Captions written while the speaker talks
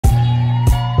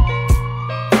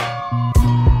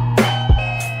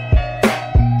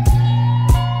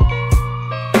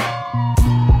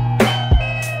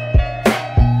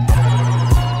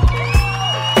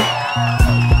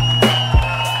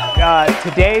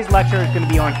today's lecture is going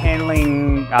to be on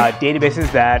handling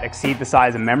databases that exceed the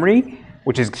size of memory,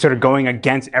 which is sort of going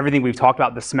against everything we've talked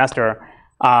about this semester.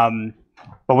 But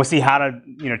we'll see how to,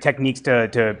 techniques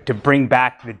to bring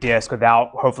back the disk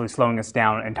without hopefully slowing us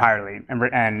down entirely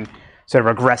and sort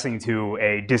of regressing to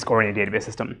a disk-oriented database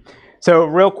system. So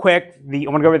real quick, I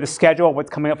want to go over the schedule,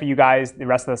 what's coming up for you guys the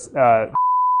rest of this, the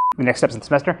next steps in the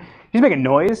semester. You just make a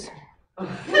noise.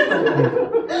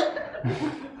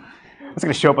 It's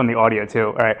going to show up on the audio too.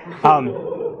 All right.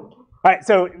 All right.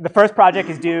 So the first project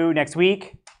is due next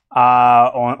week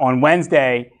on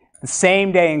Wednesday. The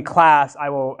same day in class, I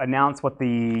will announce what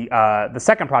the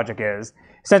second project is.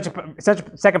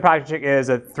 Second project is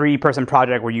a 3-person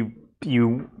project where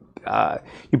you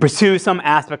pursue some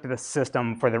aspect of the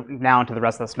system now into the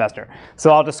rest of the semester.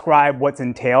 So I'll describe what's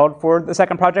entailed for the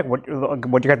second project, what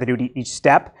you have to do to each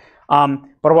step.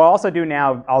 But what I'll also do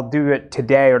now, I'll do it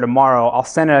today or tomorrow. I'll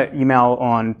send an email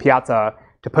on Piazza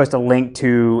to post a link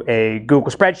to a Google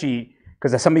spreadsheet,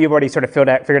 because some of you have already sort of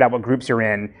figured out what groups you're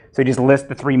in. So you just list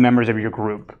the 3 members of your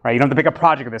group, right? You don't have to pick a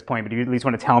project at this point, but you at least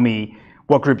want to tell me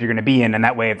what group you're going to be in, and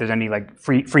that way, if there's any like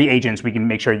free agents, we can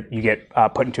make sure you get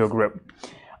put into a group.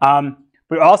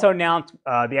 We also announced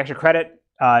the extra credit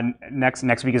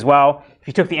next week as well. If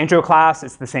you took the intro class,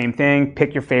 it's the same thing.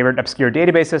 Pick your favorite obscure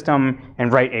database system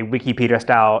and write a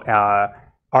Wikipedia-style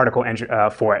article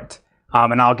for it.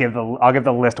 And I'll give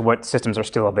the list of what systems are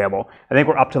still available. I think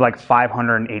we're up to like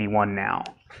 581 now.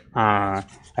 I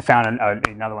found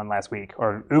another one last week.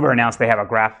 Or Uber announced they have a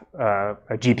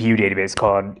GPU database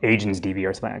called AgentsDB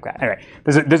or something like that. Anyway,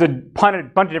 there's a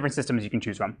bunch of different systems you can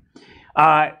choose from.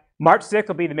 March 6th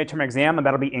will be the midterm exam, and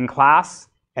that'll be in class.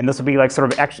 And this will be like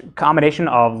sort of a combination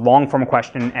of long form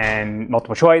question and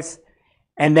multiple choice.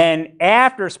 And then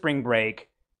after spring break,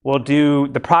 we'll do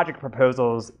the project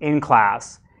proposals in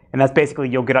class. And that's basically,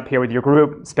 you'll get up here with your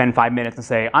group, spend 5 minutes and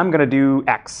say, I'm going to do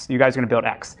X. You guys are going to build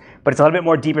X. But it's a little bit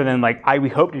more deeper than like, we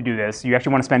hope to do this. You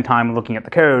actually want to spend time looking at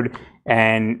the code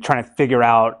and trying to figure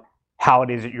out how it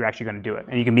is that you're actually going to do it.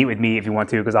 And you can meet with me if you want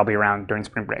to, because I'll be around during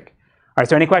spring break. All right,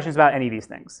 so any questions about any of these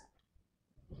things?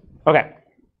 OK.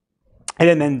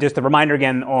 And then just a reminder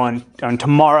again, on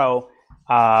tomorrow,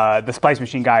 the Splice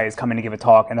Machine guy is coming to give a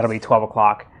talk, and that'll be 12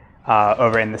 o'clock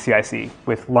over in the CIC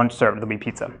with lunch served. There'll be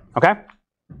pizza. OK? All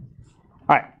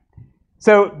right.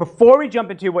 So before we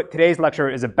jump into what today's lecture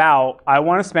is about, I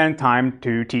want to spend time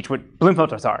to teach what Bloom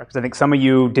filters are, because I think some of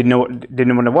you didn't know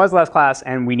what it was last class,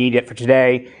 and we need it for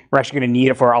today. We're actually going to need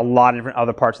it for a lot of different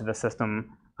other parts of the system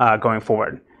going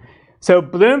forward. So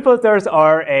Bloom filters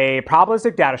are a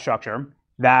probabilistic data structure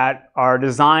that are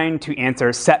designed to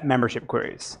answer set membership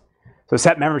queries. So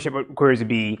set membership queries would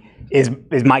be, is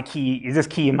this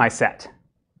key in my set?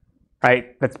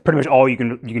 Right? That's pretty much all you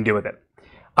can do with it.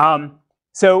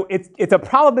 So it's a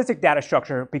probabilistic data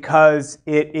structure because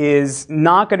it is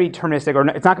not going to be deterministic, or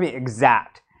it's not going to be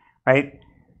exact, right?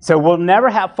 So we'll never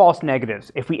have false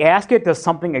negatives. If we ask it, does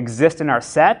something exist in our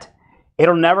set,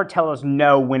 it'll never tell us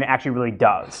no when it actually really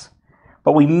does.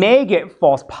 But we may get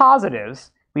false positives.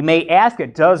 We may ask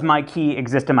it, does my key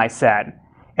exist in my set?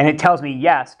 And it tells me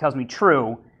yes, it tells me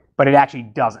true, but it actually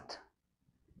doesn't,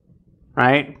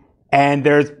 right? And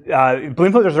there's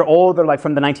Bloom filters are old. They're like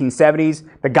from the 1970s.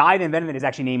 The guy that invented it is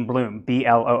actually named Bloom,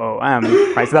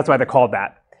 B-L-O-O-M, right? So that's why they're called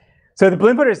that. So the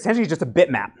Bloom filter is essentially just a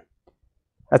bitmap.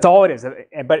 That's all it is.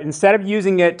 But instead of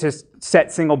using it to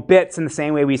set single bits in the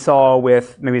same way we saw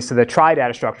with maybe the trie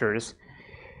data structures,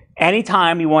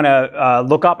 anytime you want to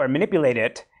look up or manipulate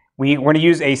it, we're going to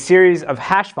use a series of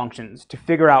hash functions to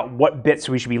figure out what bits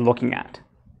we should be looking at.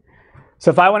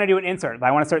 So if I want to do an insert, if I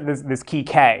want to insert this key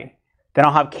k, then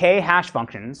I'll have k hash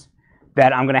functions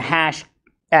that I'm going to hash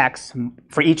x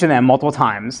for each of them multiple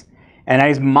times. And I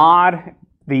just mod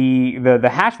the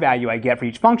hash value I get for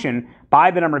each function by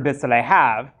the number of bits that I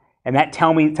have. And that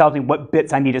tells me what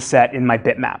bits I need to set in my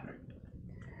bitmap.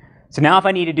 So now if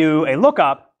I need to do a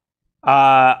lookup,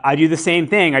 I do the same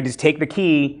thing. I just take the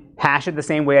key, hash it the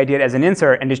same way I did as an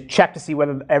insert, and just check to see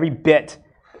whether every bit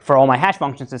for all my hash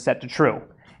functions is set to true.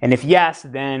 And if yes,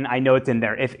 then I know it's in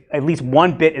there. If at least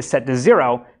one bit is set to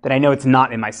 0, then I know it's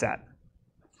not in my set.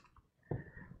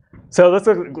 So let's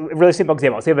look at a really simple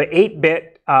example. So we have an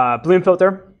 8-bit Bloom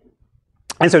filter.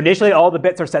 And so initially, all the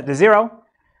bits are set to 0.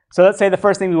 So let's say the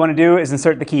first thing we want to do is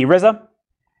insert the key RZA.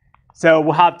 So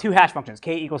we'll have 2 hash functions,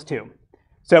 k equals 2.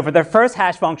 So for the first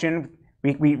hash function,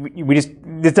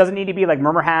 this doesn't need to be like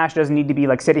murmur hash, doesn't need to be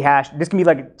like city hash. This can be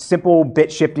like simple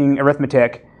bit shifting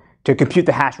arithmetic to compute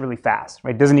the hash really fast,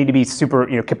 right? It doesn't need to be super,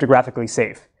 cryptographically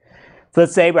safe. So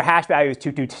let's say our hash value is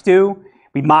 2222.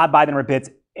 We mod by the number of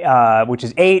bits, which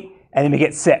is 8, and then we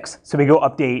get 6. So we go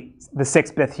update the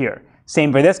 6th bit here.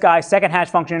 Same for this guy, second hash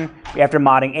function. After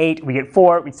modding 8, we get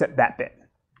 4, we set that bit.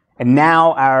 And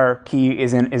now our key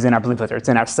is in our bloom filter, it's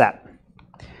in our set.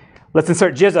 Let's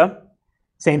insert jizza.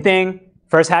 Same thing,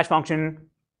 first hash function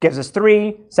gives us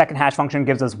 3, second hash function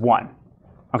gives us 1.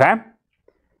 Okay?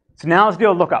 So now let's do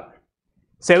a lookup.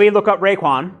 Say we look up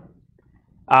Raekwon.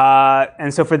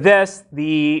 And so for this,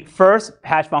 the first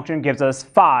hash function gives us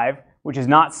 5, which is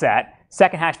not set.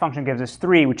 Second hash function gives us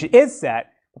 3, which is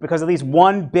set. But because at least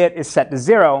one bit is set to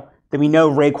 0, then we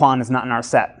know Raekwon is not in our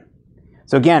set.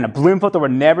 So again, a bloom filter will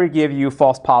never give you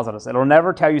false positives. It will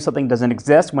never tell you something doesn't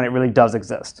exist when it really does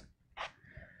exist.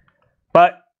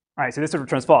 But, all right, so this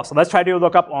returns false. So let's try to do a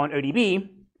lookup on ODB.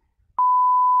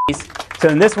 So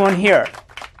in this one here,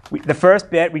 the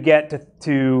first bit we get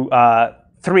to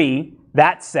 3,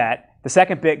 that's set. The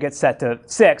second bit gets set to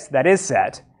 6, that is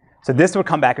set. So this would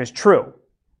come back as true.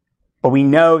 But we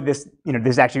know this,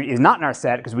 this actually is not in our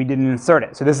set because we didn't insert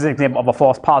it. So this is an example of a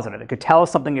false positive. It could tell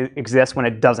us something exists when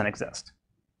it doesn't exist.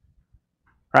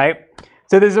 Right?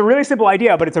 So this is a really simple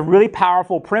idea, but it's a really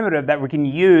powerful primitive that we can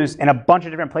use in a bunch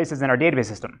of different places in our database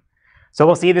system. So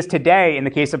we'll see this today in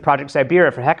the case of Project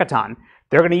Siberia for Hackathon.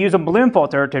 They're going to use a bloom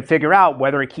filter to figure out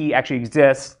whether a key actually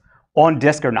exists on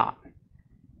disk or not.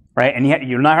 Right? And yet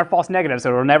you'll not have false negatives, so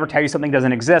it'll never tell you something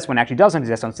doesn't exist when it actually doesn't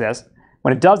exist on disk.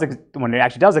 When it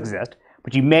actually does exist,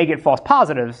 but you may get false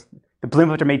positives. The bloom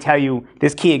filter may tell you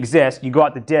this key exists. You go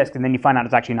out the disk, and then you find out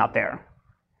it's actually not there.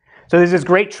 So there's this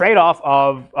great trade-off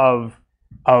of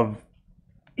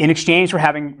in exchange for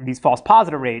having these false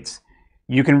positive rates,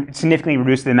 you can significantly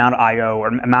reduce the amount of I/O or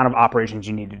amount of operations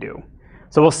you need to do.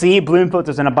 So we'll see bloom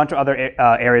filters in a bunch of other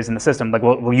areas in the system. Like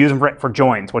we'll use them for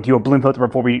joins. We'll do a bloom filter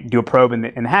before we do a probe in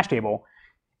the hash table,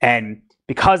 and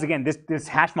because, again, this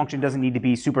hash function doesn't need to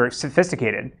be super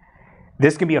sophisticated,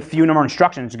 this can be a few number of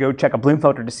instructions to go check a bloom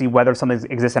filter to see whether something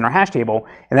exists in our hash table,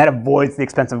 and that avoids the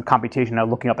expensive computation of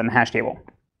looking up in the hash table.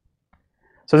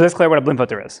 So is this clear what a bloom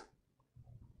filter is?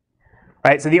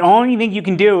 Right, so the only thing you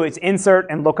can do is insert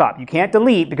and look up. You can't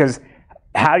delete because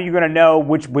how are you going to know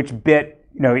which bit,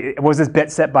 was this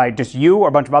bit set by just you or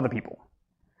a bunch of other people?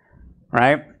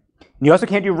 Right? You also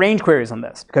can't do range queries on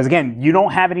this because, again, you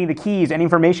don't have any of the keys, any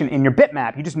information in your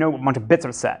bitmap. You just know a bunch of bits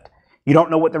are set. You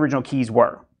don't know what the original keys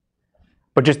were.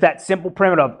 But just that simple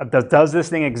primitive of does this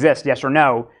thing exist, yes or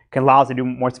no, can allow us to do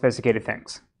more sophisticated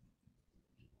things.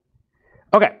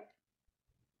 OK.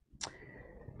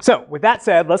 So with that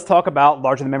said, let's talk about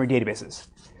larger-than-memory databases.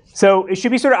 So it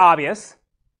should be sort of obvious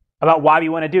about why we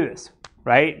want to do this,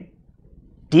 right?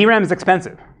 DRAM is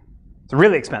expensive. It's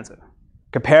really expensive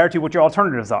compared to what your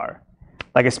alternatives are,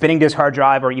 like a spinning disk hard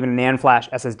drive or even a NAND flash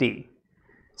SSD.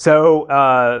 So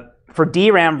for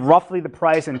DRAM, roughly the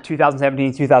price in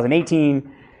 2017,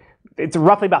 2018, it's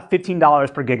roughly about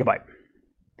 $15 per gigabyte.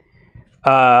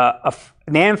 A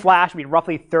NAND flash would be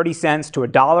roughly 30 cents to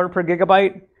 $1 per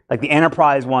gigabyte. Like the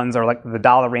enterprise ones are like the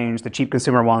dollar range, the cheap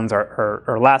consumer ones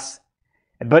are less.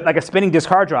 But like a spinning disk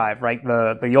hard drive, right,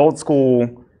 the old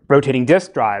school rotating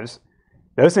disk drives,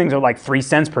 those things are like 3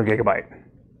 cents per gigabyte,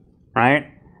 right?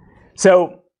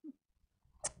 So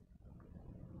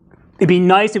it'd be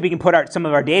nice if we can put some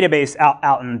of our database out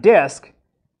on disk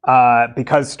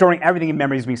because storing everything in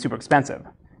memory is being super expensive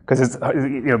because it's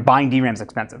buying DRAM is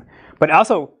expensive. But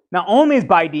also, not only is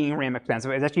buying DRAM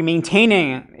expensive, it's actually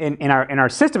maintaining in our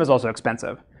system is also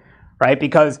expensive, right?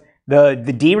 Because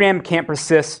the DRAM can't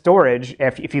persist storage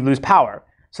if you lose power.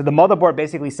 So the motherboard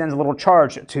basically sends a little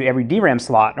charge to every DRAM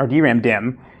slot or DRAM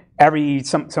DIMM every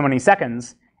so many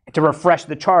seconds to refresh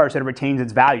the charge so that it retains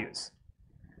its values.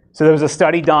 So there was a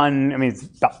study done, I mean, it's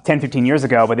about 10, 15 years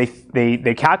ago, but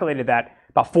they calculated that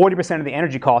about 40% of the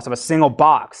energy cost of a single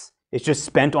box is just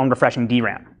spent on refreshing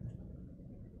DRAM,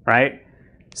 right?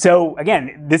 So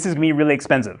again, this is going to be really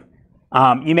expensive.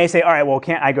 You may say, all right, well,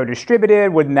 can't I go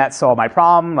distributed? Wouldn't that solve my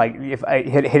problem? Like if I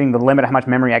hitting the limit of how much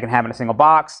memory I can have in a single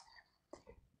box.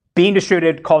 Being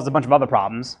distributed causes a bunch of other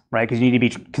problems, right? Because you need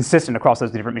to be consistent across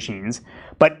those different machines.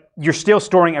 But you're still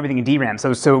storing everything in DRAM.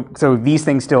 So these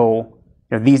things still,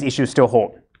 these issues still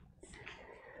hold.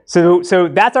 So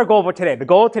that's our goal for today. The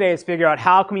goal today is figure out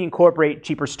how can we incorporate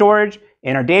cheaper storage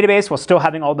in our database while still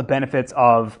having all the benefits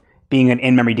of being an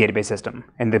in-memory database system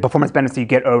and the performance benefits you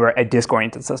get over a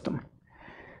disk-oriented system.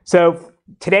 So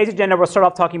today's agenda, we'll start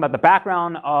off talking about the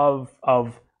background of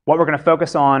what we're going to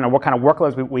focus on or what kind of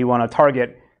workloads we want to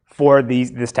target for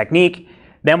this technique.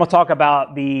 Then we'll talk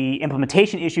about the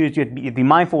implementation issues you have to be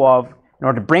mindful of in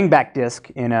order to bring back disk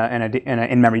in an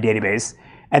in-memory database.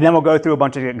 And then we'll go through a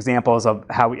bunch of examples of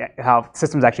how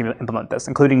systems actually implement this,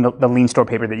 including the lean store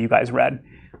paper that you guys read.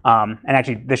 And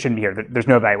actually, this shouldn't be here. There's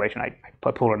no evaluation. I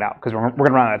pulled it out because we're going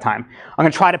to run out of time. I'm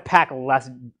going to try to pack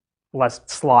less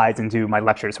slides into my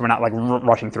lecture, so we're not like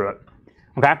rushing through it.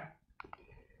 Okay?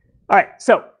 All right,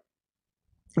 so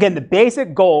again, the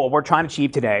basic goal we're trying to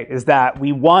achieve today is that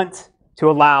we want to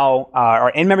allow our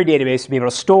in-memory database to be able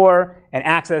to store and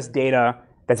access data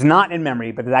that's not in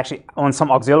memory, but that's actually on some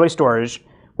auxiliary storage,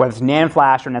 whether it's NAND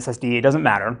flash or an SSD, it doesn't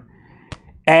matter.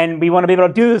 And we want to be able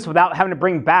to do this without having to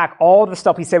bring back all the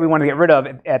stuff we said we want to get rid of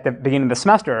at the beginning of the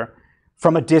semester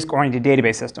from a disk-oriented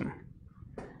database system.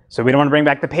 So we don't want to bring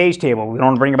back the page table. We don't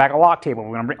want to bring back a lock table. We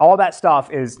want to bring, all that stuff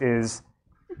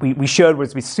we showed was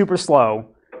to be super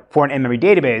slow for an in-memory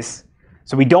database.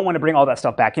 So we don't want to bring all that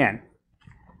stuff back in.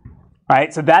 All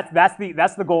right, so that's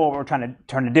the goal we're trying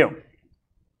to do.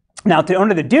 Now, in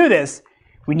order to do this,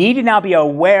 we need to now be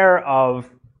aware of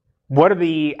what are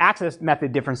the access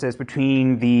method differences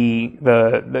between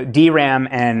the DRAM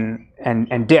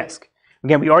and disk.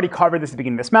 Again, we already covered this at the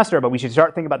beginning of the semester, but we should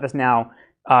start thinking about this now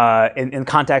in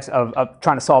context of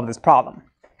trying to solve this problem.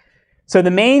 So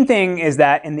the main thing is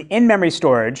that in the in-memory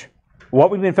storage, what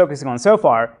we've been focusing on so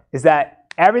far is that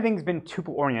everything's been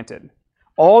tuple-oriented.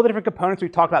 All the different components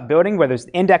we've talked about building, whether it's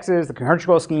the indexes, the concurrent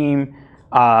control scheme,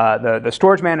 the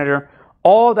storage manager,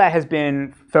 all that has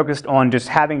been focused on just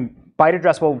having byte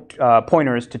addressable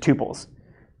pointers to tuples.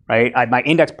 Right? My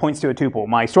index points to a tuple.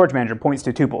 My storage manager points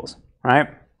to tuples. Right?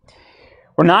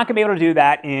 We're not going to be able to do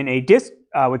that in a disk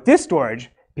with disk storage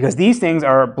because these things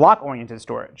are block-oriented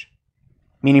storage.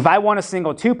 Meaning, if I want a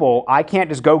single tuple, I can't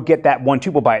just go get that one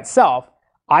tuple by itself.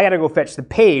 I got to go fetch the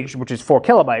page, which is 4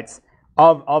 kilobytes,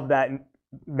 of that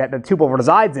the tuple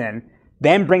resides in,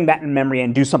 then bring that in memory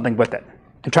and do something with it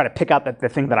to try to pick out the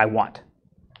thing that I want.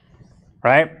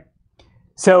 Right?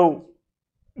 So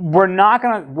we're not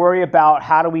going to worry about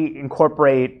how do we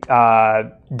incorporate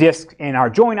disk in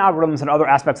our join algorithms and other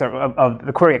aspects of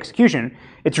the query execution.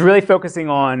 It's really focusing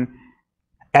on,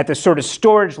 at the sort of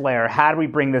storage layer, how do we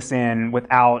bring this in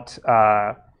without,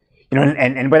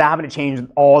 and without having to change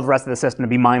all the rest of the system to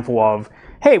be mindful of,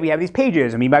 hey, we have these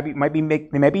pages, and they might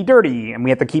be dirty, and we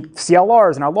have to keep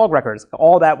CLRs and our log records.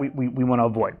 All that we want to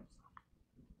avoid.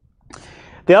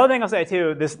 The other thing I'll say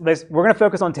too, we're going to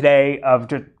focus on today of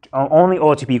just only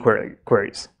OLTP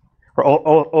queries or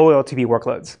OLTP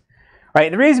workloads. Right?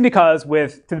 The reason because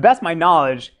to the best of my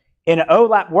knowledge, in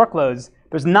OLAP workloads,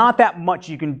 there's not that much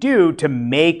you can do to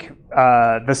make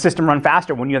the system run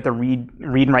faster when you have to read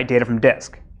and write data from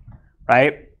disk,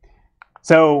 right?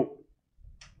 So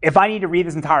if I need to read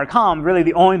this entire column, really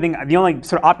the only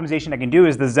sort of optimization I can do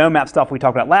is the zone map stuff we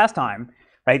talked about last time,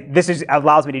 right? This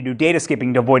allows me to do data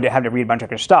skipping to avoid having to read a bunch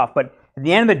of extra stuff. But at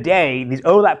the end of the day, these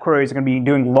OLAP queries are going to be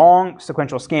doing long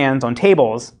sequential scans on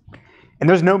tables, and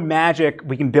there's no magic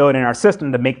we can build in our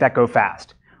system to make that go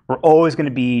fast. We're always going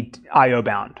to be I/O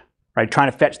bound. Right,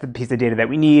 trying to fetch the piece of data that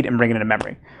we need and bring it into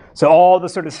memory. So all the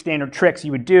sort of standard tricks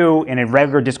you would do in a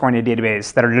regular disk-oriented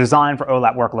database that are designed for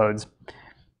OLAP workloads,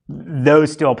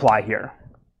 those still apply here.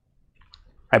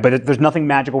 Right, but there's nothing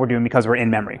magical we're doing because we're in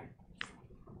memory.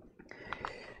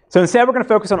 So instead, we're going to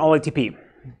focus on OLTP.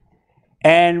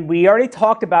 And we already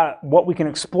talked about what we can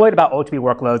exploit about OLTP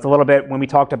workloads a little bit when we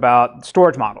talked about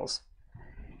storage models.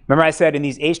 Remember I said in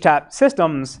these HTAP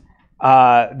systems,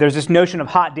 there's this notion of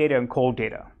hot data and cold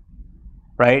data.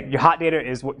 Right? Your hot data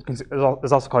is what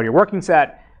is also called your working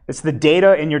set. It's the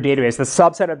data in your database, the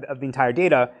subset of the entire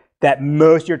data that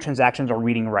most of your transactions are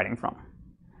reading and writing from.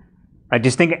 Right?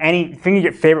 Just think of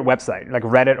your favorite website, like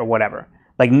Reddit or whatever.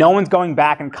 Like no one's going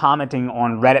back and commenting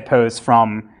on Reddit posts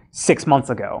from 6 months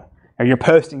ago. Or you're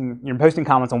posting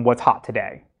comments on what's hot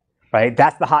today. Right?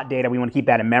 That's the hot data. We want to keep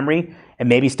that in memory, and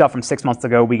maybe stuff from 6 months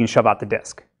ago we can shove out the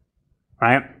disk.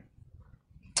 Right?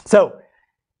 So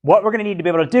what we're going to need to be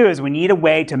able to do is we need a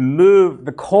way to move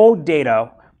the cold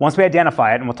data, once we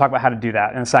identify it, and we'll talk about how to do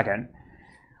that in a second.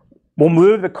 We'll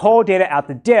move the cold data out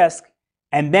the disk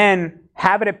and then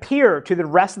have it appear to the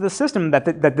rest of the system that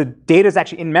the data is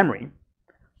actually in memory.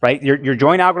 Right? Your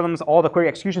join algorithms, all the query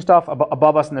execution stuff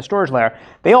above us in the storage layer,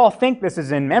 they all think this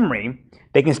is in memory.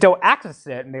 They can still access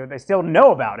it, and they still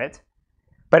know about it.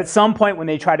 But at some point when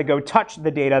they try to go touch the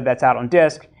data that's out on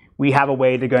disk, we have a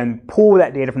way to go and pull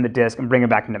that data from the disk and bring it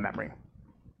back into memory.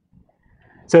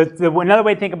 So another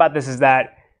way to think about this is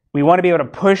that we want to be able to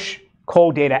push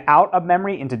cold data out of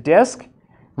memory into disk,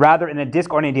 rather in a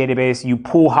disk-oriented database, you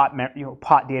pull hot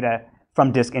data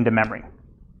from disk into memory.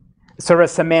 It's sort of a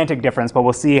semantic difference, but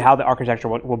we'll see how the architecture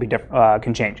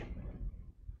can change.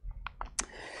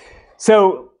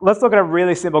 So let's look at a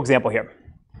really simple example here.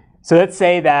 So let's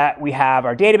say that we have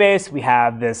our database, we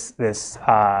have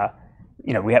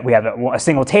we have a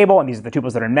single table, and these are the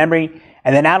tuples that are in memory.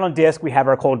 And then out on disk, we have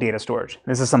our cold data storage.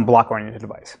 This is some block-oriented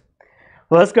device.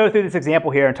 Well, let's go through this example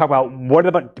here and talk about what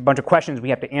are the bunch of questions we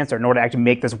have to answer in order to actually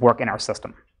make this work in our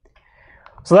system.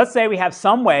 So let's say we have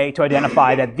some way to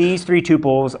identify that these three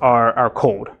tuples are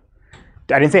cold.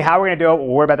 I didn't say how we're going to do it. We'll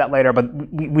worry about that later.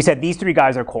 But we said these three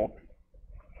guys are cold.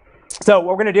 So what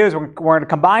we're going to do is we're going to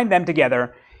combine them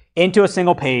together into a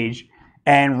single page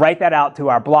and write that out to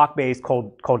our block-based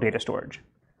cold data storage.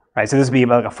 Right. So this would be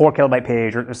like a 4 kilobyte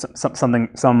page or some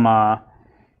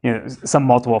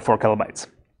multiple 4 kilobytes.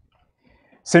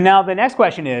 So now the next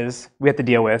question we have to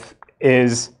deal with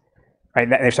is,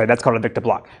 right? Sorry, that's called a victor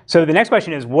block. So the next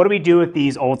question is, what do we do with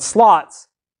these old slots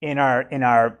in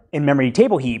our in-memory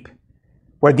table heap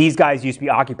where these guys used to be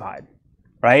occupied,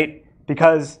 right?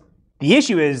 Because the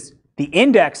issue is the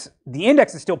index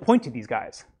is still pointing to these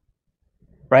guys,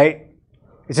 right?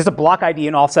 It's just a block ID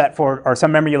and offset or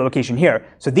some memory location here.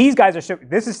 So these guys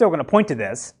this is still going to point to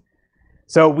this.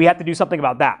 So we have to do something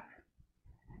about that.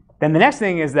 Then the next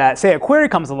thing is that, say a query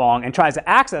comes along and tries to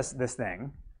access this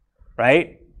thing,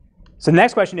 right? So the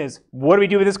next question is, what do we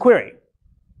do with this query,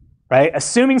 right?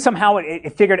 Assuming somehow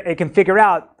it can figure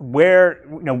out where,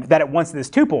 that it wants this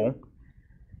tuple,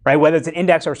 right? Whether it's an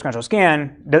index or a sequential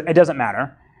scan, it doesn't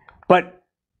matter. But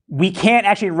we can't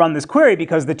actually run this query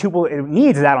because the tuple it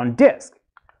needs is out on disk.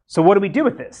 So what do we do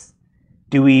with this?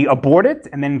 Do we abort it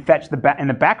and then fetch in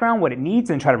the background what it needs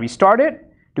and try to restart it?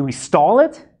 Do we stall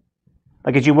it,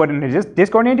 like as you would in a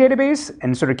disk-oriented database,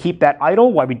 and sort of keep that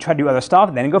idle while we try to do other stuff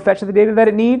and then go fetch the data that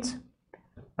it needs?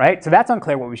 Right? So that's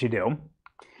unclear what we should do.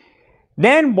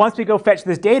 Then once we go fetch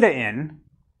this data in,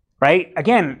 right?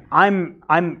 Again,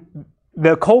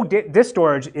 the cold disk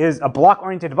storage is a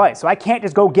block-oriented device, so I can't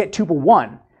just go get tuple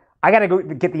 1. I got to go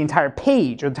get the entire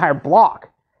page or the entire block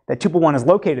that tuple 1 is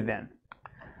located in.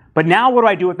 But now what do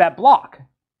I do with that block?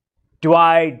 Do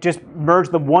I just merge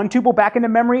the one tuple back into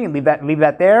memory and leave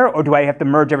that there, or do I have to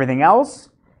merge everything else?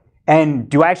 And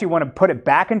do I actually want to put it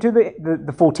back into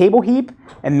the full table heap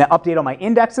and update all my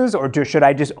indexes, or should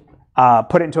I just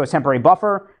put it into a temporary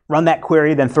buffer, run that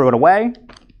query, then throw it away?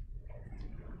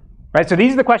 Right. So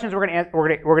these are the questions we're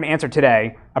going to answer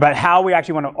today about how we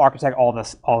actually want to architect all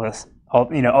this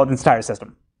entire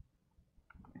system.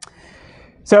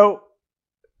 So,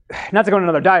 not to go into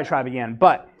another diatribe again,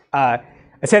 but I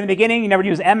said in the beginning, you never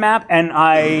use mmap, and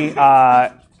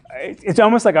it's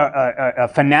almost like a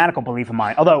fanatical belief of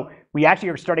mine. Although we actually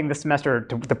are starting this semester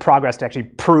the progress to actually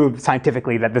prove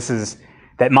scientifically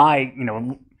that my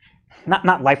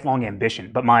not lifelong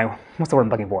ambition, but my what's the word I'm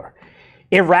looking for?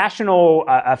 Irrational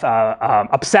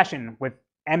obsession with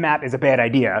mmap is a bad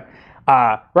idea.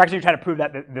 We're actually trying to prove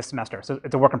that this semester, so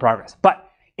it's a work in progress. But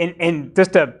in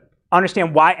just to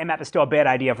understand why mmap is still a bad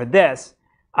idea for this,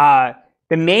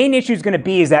 the main issue is going to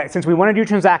be is that since we want to do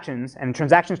transactions, and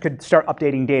transactions could start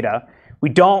updating data, we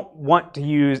don't want to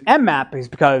use mmap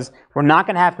because we're not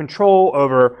going to have control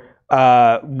over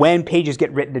when pages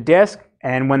get written to disk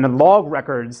and when the log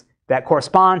records that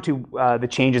correspond to the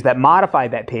changes that modify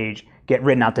that page get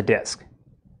written out to disk.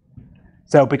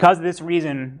 So because of this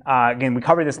reason, again, we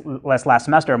covered this last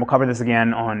semester, and we'll cover this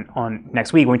again on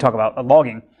next week when we talk about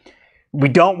logging. We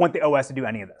don't want the OS to do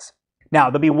any of this. Now,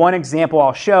 there'll be one example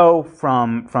I'll show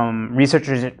from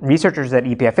researchers at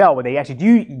EPFL where they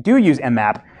actually do use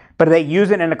mmap, but they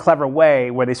use it in a clever way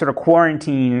where they sort of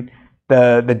quarantine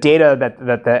the data that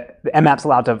the mmap's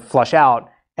allowed to flush out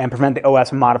and prevent the OS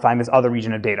from modifying this other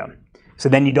region of data. So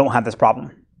then you don't have this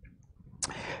problem.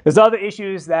 There's other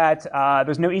issues that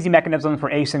there's no easy mechanism for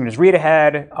asynchronous read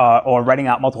ahead or writing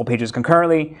out multiple pages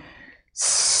concurrently.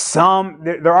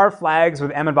 There are flags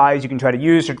with madvise you can try to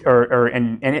use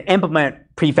and implement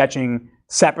prefetching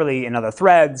separately in other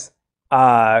threads.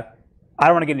 I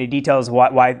don't want to get into details of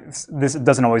why this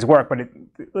doesn't always work,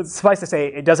 but suffice to say,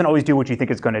 it doesn't always do what you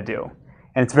think it's going to do,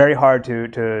 and it's very hard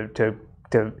to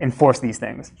enforce these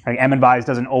things. Like madvise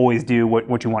doesn't always do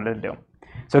what you want it to do.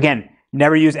 So again,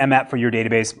 never use mmap for your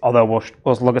database, although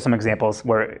we'll look at some examples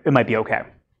where it might be okay.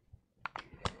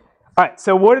 All right,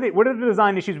 so what are the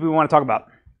design issues we want to talk about?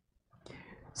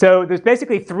 So there's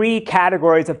basically 3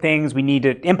 categories of things we need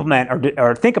to implement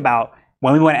or think about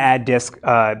when we want to add disk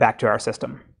back to our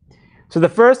system. So the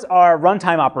first are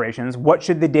runtime operations. What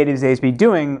should the database be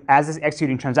doing as it's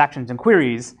executing transactions and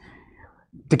queries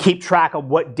to keep track of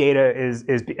what data is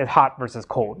hot versus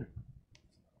cold?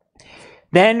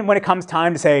 Then when it comes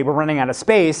time to say we're running out of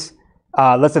space,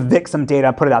 let's evict some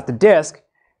data, put it out to disk.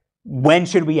 When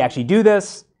should we actually do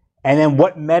this? And then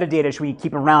what metadata should we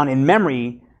keep around in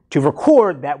memory to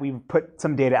record that we've put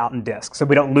some data out in disk, so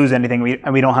we don't lose anything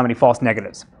and we don't have any false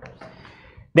negatives.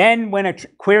 Then when a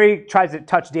query tries to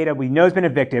touch data we know has been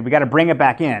evicted, we got to bring it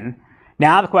back in.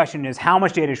 Now the question is, how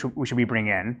much data should we bring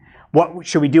in? What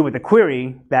should we do with the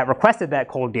query that requested that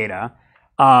cold data?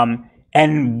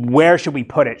 And where should we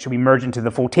put it? Should we merge into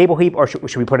the full table heap, or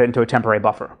should we put it into a temporary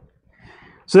buffer?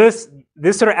 So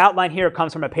this sort of outline here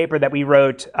comes from a paper that we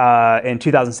wrote in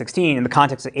 2016 in the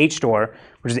context of HStore,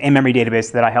 which is an in-memory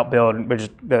database that I helped build, which is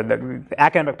the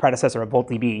academic predecessor of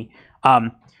VoltDB.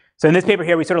 So in this paper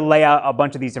here, we sort of lay out a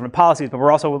bunch of these different policies, but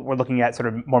we're looking at sort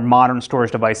of more modern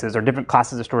storage devices or different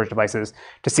classes of storage devices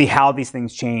to see how these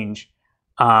things change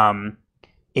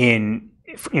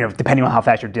depending on how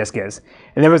fast your disk is.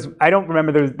 And I don't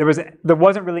remember, there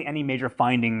wasn't really any major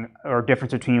finding or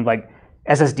difference between like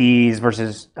SSDs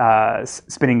versus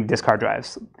spinning disk hard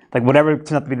drives. Like whatever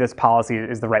turns out to be this policy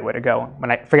is the right way to go.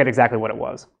 But I forget exactly what it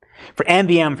was. For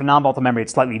NVM, for non-volatile memory,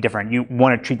 it's slightly different. You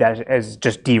want to treat that as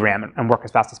just DRAM and work as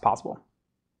fast as possible.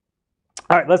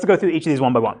 All right, let's go through each of these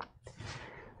one by one.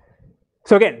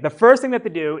 So again, the first thing that to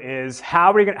do is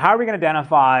how are we going to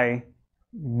identify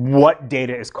what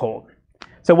data is cold?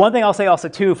 So one thing I'll say also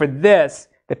too for this,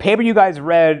 the paper you guys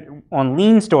read on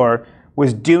LeanStore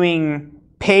was doing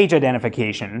page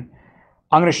identification.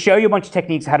 I'm going to show you a bunch of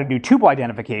techniques how to do tuple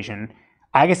identification.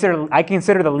 I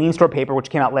consider the LeanStore paper, which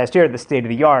came out last year, the state of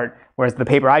the art, whereas the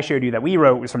paper I showed you that we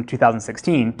wrote was from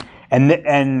 2016.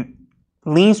 And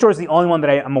LeanStore is the only one that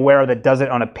I'm aware of that does it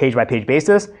on a page-by-page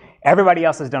basis. Everybody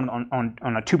else has done it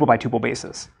on a tuple-by-tuple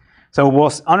basis. So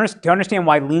to understand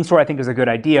why LeanStore I think is a good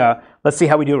idea, let's see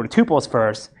how we do it with tuples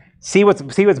first, see what's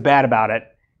bad about it,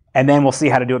 and then we'll see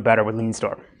how to do it better with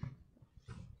LeanStore.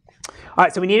 All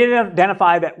right, so we need to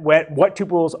identify what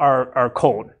tuples are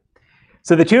cold.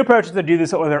 So the two approaches to do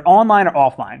this are either online or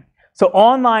offline. So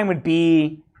online would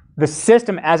be the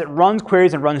system as it runs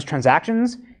queries and runs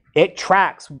transactions, it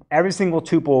tracks every single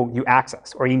tuple you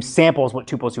access, or even samples what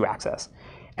tuples you access,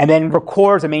 and then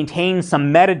records and maintains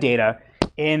some metadata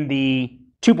in the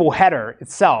tuple header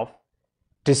itself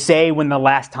to say when the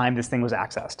last time this thing was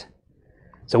accessed.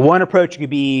 So one approach could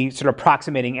be sort of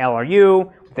approximating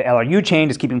LRU. The LRU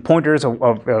chain is keeping pointers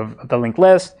of the linked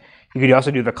list. You could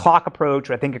also do the clock approach,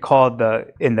 which I think in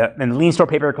the LeanStore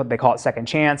paper, they call it second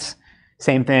chance.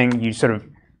 Same thing, you sort of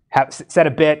set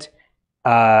a bit,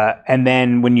 and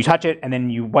then when you touch it, and then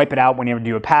you wipe it out whenever you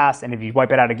do a pass, and if you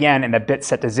wipe it out again and that bit's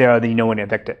set to 0, then you know when to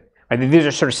evict it. Right? These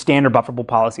are sort of standard bufferable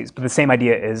policies, but the same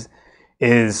idea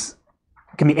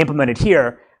can be implemented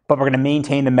here, but we're going to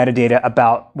maintain the metadata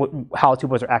about how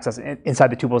tuples are accessed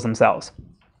inside the tuples themselves.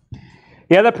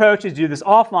 The other approach is to do this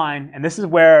offline, and this is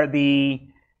where the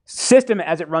system,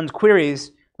 as it runs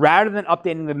queries, rather than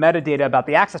updating the metadata about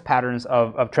the access patterns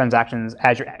of transactions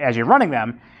as you're running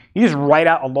them, you just write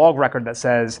out a log record that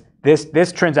says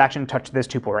this transaction touched this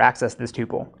tuple or accessed this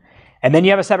tuple. And then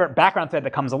you have a separate background thread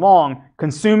that comes along,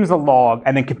 consumes the log,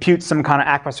 and then computes some kind of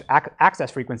access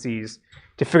frequencies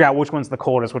to figure out which one's the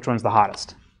coldest, which one's the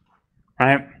hottest.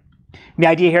 Right? The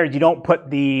idea here is you don't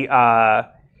put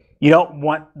you don't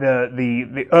want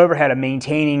the overhead of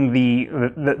maintaining the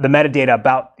metadata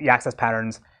about the access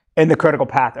patterns in the critical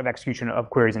path of execution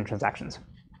of queries and transactions.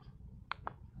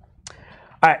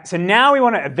 All right, so now we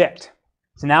want to evict.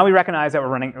 So now we recognize that we're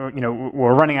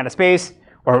running out of space,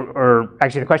 or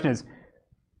actually the question is,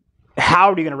 how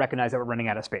are we going to recognize that we're running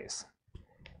out of space?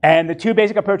 And the two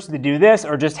basic approaches to do this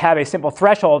are just have a simple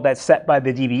threshold that's set by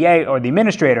the DBA or the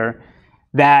administrator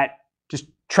that just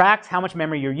tracks how much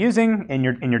memory you're using in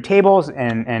your tables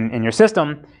and in your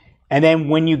system, and then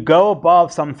when you go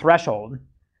above some threshold,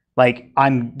 like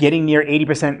I'm getting near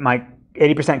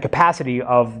 80% capacity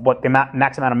of what the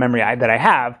max amount of memory that I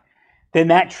have, then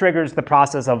that triggers the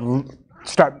process of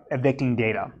start evicting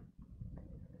data.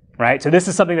 Right? So this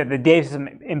is something that the data system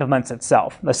implements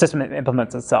itself. The system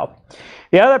implements itself.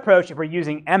 The other approach, if we're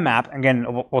using mmap, again,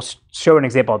 we'll show an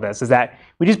example of this, is that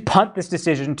we just punt this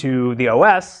decision to the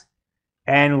OS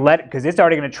and because it's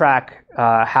already going to track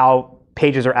how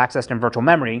pages are accessed in virtual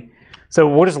memory. So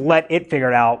we'll just let it figure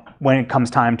it out when it comes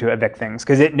time to evict things,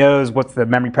 because it knows what's the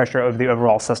memory pressure of the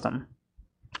overall system.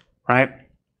 Right?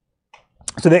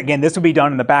 So that, again, this will be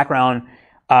done in the background.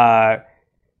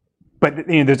 But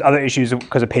there's other issues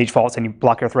because of page faults and you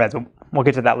block your threads. We'll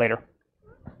get to that later.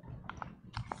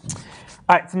 All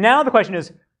right, so now the question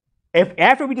is, if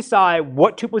after we decide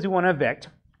what tuples we want to evict,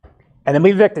 and then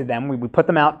we evicted them, we put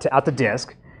them out to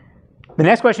disk, the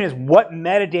next question is, what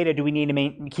metadata do we need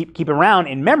to keep around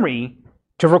in memory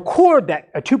to record that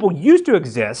a tuple used to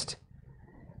exist,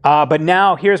 but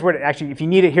now here's where it actually, if you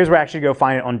need it, here's where I actually go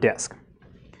find it on disk.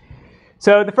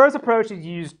 So the first approach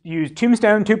is use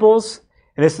tombstone tuples.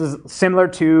 And this is similar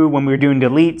to when we were doing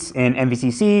deletes in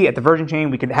MVCC at the version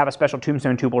chain. We could have a special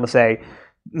tombstone tuple to say,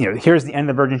 here's the end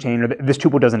of the version chain, or this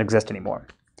tuple doesn't exist anymore.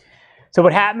 So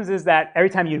what happens is that every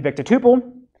time you evict a tuple,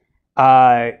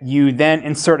 you then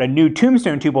insert a new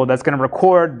tombstone tuple that's going to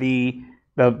record the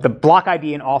block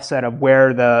ID and offset of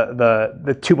where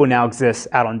the tuple now exists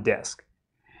out on disk.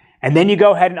 And then you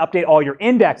go ahead and update all your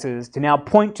indexes to now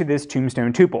point to this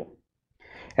tombstone tuple.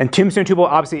 And tombstone tuple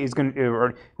obviously is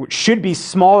should be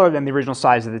smaller than the original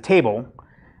size of the table.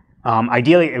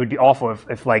 Ideally, it would be awful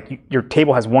if like your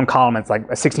table has one column that's like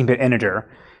a 16-bit integer,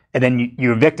 and then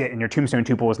you evict it, and your tombstone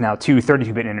tuple is now two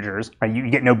 32-bit integers. Right? You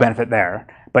get no benefit there.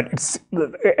 But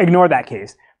ignore that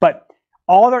case. But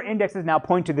all their indexes now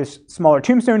point to this smaller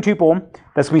tombstone tuple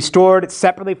that's going to be stored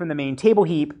separately from the main table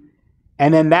heap.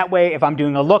 And then that way, if I'm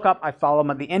doing a lookup, I follow them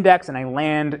at the index and I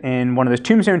land in one of those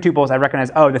tombstone tuples, I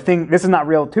recognize, oh, this is not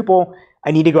real tuple.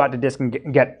 I need to go out to disk and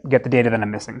get the data that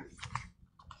I'm missing.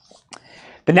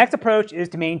 The next approach is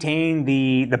to maintain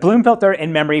the Bloom filter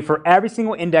in memory for every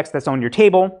single index that's on your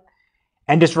table,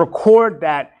 and just record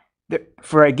that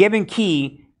for a given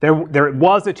key, there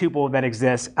was a tuple that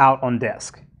exists out on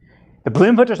disk. The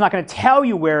Bloom filter is not going to tell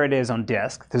you where it is on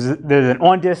disk. There's an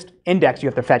on-disk index you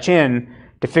have to fetch in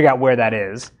to figure out where that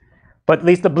is. But at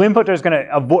least the Bloom filter is going to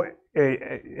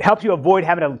help you avoid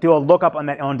having to do a lookup on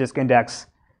that on-disk index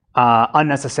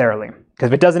unnecessarily. Because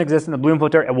if it doesn't exist in the Bloom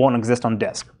filter, it won't exist on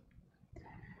disk.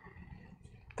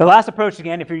 The last approach,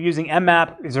 again, if you're using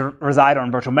mmap, is to reside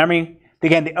on virtual memory.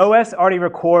 Again, the OS already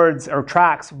records or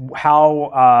tracks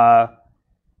how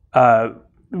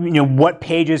what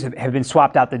pages have been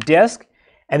swapped out the disk.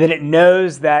 And then it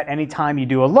knows that anytime you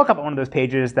do a lookup at one of those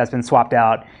pages that's been swapped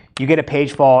out, you get a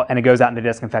page fault and it goes out into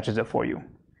disk and fetches it for you.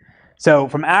 So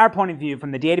from our point of view,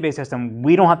 from the database system,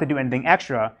 we don't have to do anything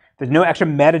extra. There's no extra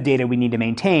metadata we need to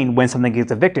maintain when something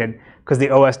gets evicted because the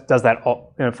OS does that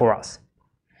all, for us.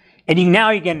 And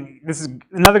this is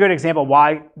another good example of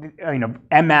why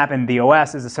mmap and the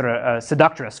OS is a sort of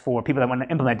seductress for people that want to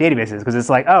implement databases, because it's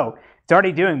like, oh, it's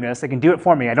already doing this. They can do it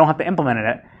for me. I don't have to implement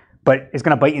it. But it's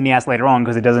going to bite you in the ass later on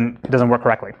because it doesn't work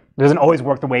correctly. It doesn't always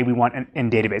work the way we want in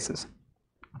databases.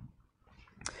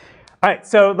 All right,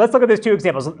 so let's look at those two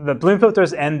examples, the Bloom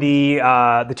filters and the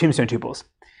tombstone tuples.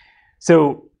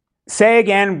 So say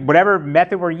again, whatever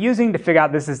method we're using to figure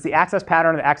out this is the access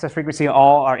pattern, the access frequency,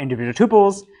 all our individual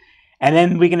tuples. And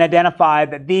then we can identify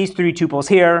that these three tuples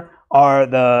here are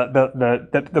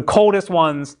the coldest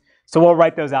ones. So we'll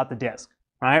write those out to disk,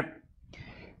 right?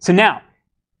 So now,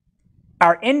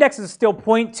 our indexes still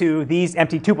point to these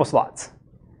empty tuple slots,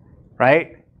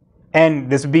 right?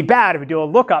 And this would be bad if we do a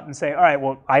lookup and say, all right,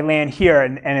 well, I land here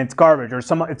and it's garbage, or it's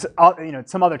some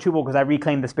other tuple because I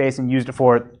reclaimed the space and used it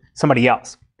for somebody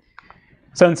else.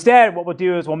 So instead, what we'll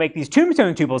do is we'll make these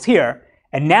tombstone tuples here,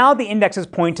 and now the indexes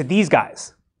point to these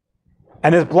guys.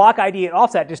 And this block ID and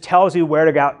offset just tells you where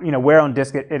to go, where on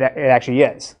disk it actually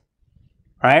is,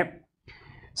 right?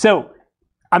 So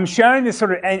I'm showing this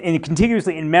sort of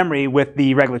contiguously in memory with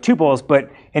the regular tuples,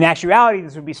 but in actuality,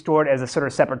 this would be stored as a sort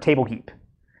of separate table heap.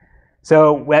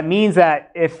 So that means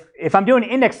that if I'm doing an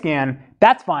index scan,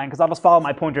 that's fine, because I'll just follow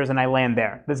my pointers and I land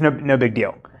there. There's no big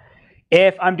deal.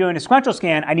 If I'm doing a sequential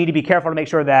scan, I need to be careful to make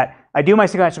sure that I do my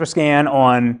sequential scan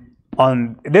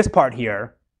on this part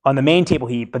here, on the main table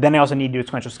heap, but then I also need to do a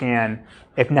sequential scan,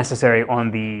 if necessary, on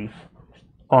the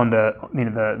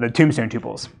tombstone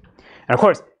tuples. And of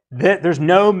course, there's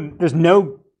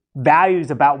no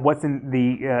values about what's in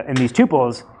these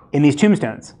tuples in these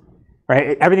tombstones,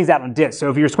 right? Everything's out on disk. So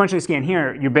if you're sequentially scan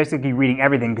here, you're basically reading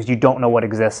everything because you don't know what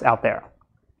exists out there.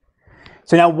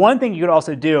 So now one thing you could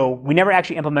also do, we never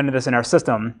actually implemented this in our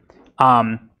system,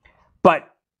 but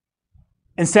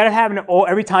instead of having to,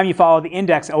 every time you follow the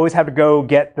index, always have to go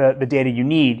get the data you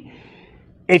need,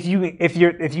 if you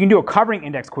can do a covering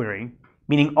index query,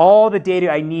 meaning all the data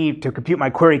I need to compute my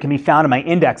query can be found in my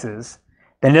indexes,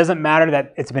 then it doesn't matter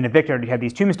that it's been evicted or you have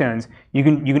these tombstones, you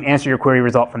can answer your query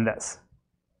result from this.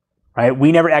 Right?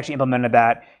 We never actually implemented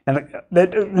that. And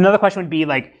another question would be,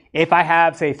 like, if I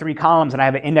have, say, 3 columns and I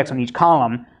have an index on each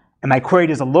column, and my query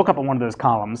does a lookup on one of those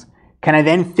columns, can I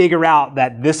then figure out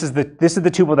that this is the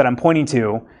tuple that I'm pointing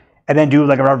to, and then do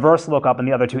like a reverse lookup on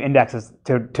the other 2 indexes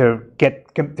to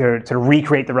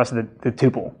recreate the rest of the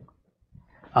tuple?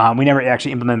 We never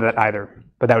actually implemented that either,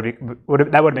 but that would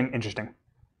have been interesting.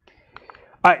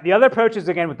 All right, the other approach is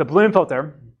again with the Bloom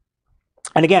filter,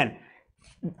 and again,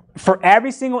 for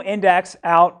every single index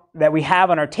out that we have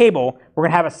on our table, we're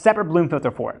going to have a separate Bloom filter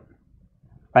for it,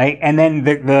 right? And then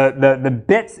the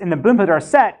bits in the Bloom filter are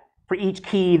set for each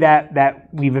key that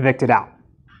we've evicted out,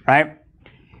 right?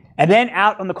 And then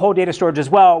out on the cold data storage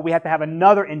as well, we have to have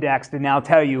another index to now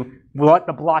tell you what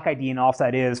the block ID and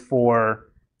offset is for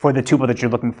the tuple that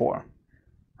you're looking for,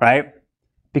 right?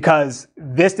 Because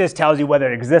this just tells you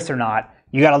whether it exists or not.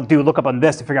 You got to do a lookup on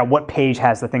this to figure out what page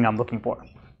has the thing I'm looking for,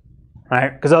 right?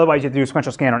 Because otherwise you have to do a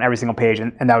sequential scan on every single page,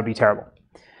 and that would be terrible.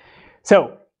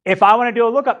 So if I want to do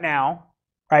a lookup now,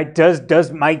 right,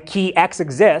 does my key X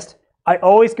exist? I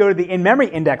always go to the in-memory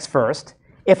index first.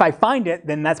 If I find it,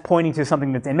 then that's pointing to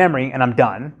something that's in memory, and I'm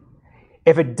done.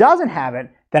 If it doesn't have it,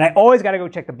 then I always got to go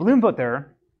check the Bloom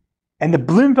filter, and the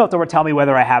Bloom filter will tell me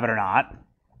whether I have it or not.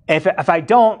 If I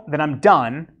don't, then I'm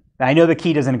done. Then I know the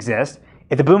key doesn't exist.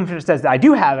 If the Bloom filter says that I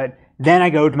do have it, then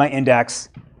I go to my index,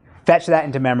 fetch that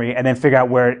into memory, and then figure out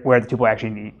where the tuple I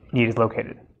actually need is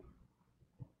located. All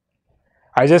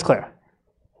right, is this clear?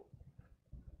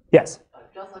 Yes?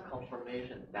 Just a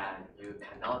confirmation that you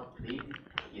cannot delete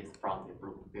keys from the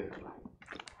Bloom filter,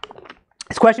 right?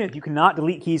 This question is, you cannot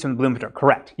delete keys from the Bloom filter.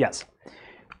 Correct, yes.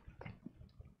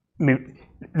 I mean,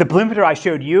 the Bloom filter I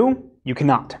showed you, you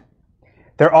cannot.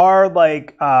 There are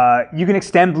like, you can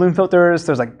extend Bloom filters.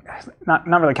 There's like, not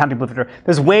really counting Bloom filter.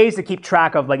 There's ways to keep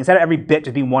track of, like, instead of every bit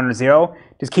just being 1 or 0,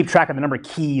 just keep track of the number of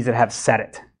keys that have set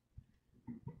it.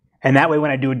 And that way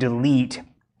when I do a delete,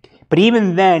 but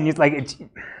even then,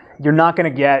 you're not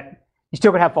going to get, you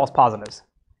still going to have false positives.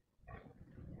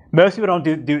 Most people don't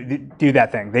do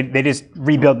that thing. They just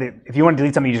rebuild it. If you want to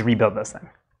delete something, you just rebuild this thing.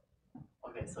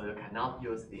 Okay, so you cannot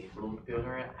use the Bloom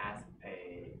filter as an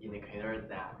indicator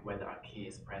that whether a key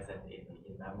is present in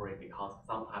memory, because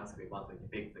sometimes we want to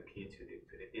fix the key to the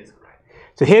disk, right?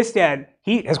 So his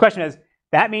question is,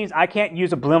 that means I can't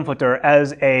use a Bloom filter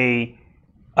as a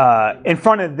in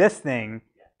front of this thing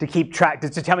to keep track, to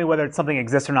tell me whether something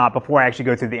exists or not before I actually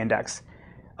go through the index.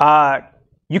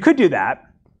 You could do that.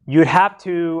 You'd have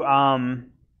to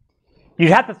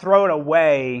throw it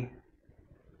away.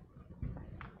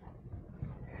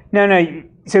 No.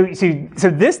 So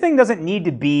this thing doesn't need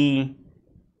to be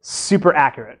super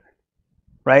accurate,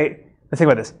 right? Let's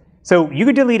think about this. So you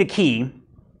could delete a key.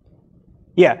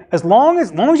 Yeah, as long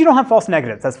as you don't have false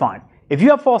negatives, that's fine. If you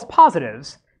have false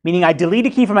positives, meaning I delete a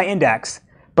key from my index,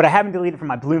 but I haven't deleted from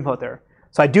my Bloom filter.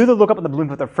 So I do the lookup on the Bloom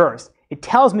filter first. It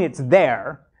tells me it's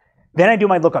there. Then I do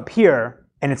my lookup here,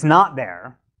 and it's not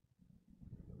there,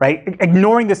 right?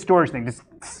 Ignoring the storage thing, just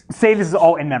say this is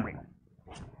all in memory.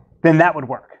 Then that would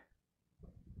work.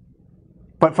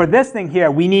 But for this thing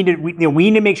here, we need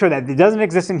to make sure that it doesn't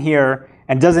exist in here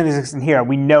and doesn't exist in here.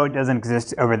 We know it doesn't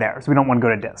exist over there, so we don't want to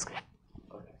go to disk.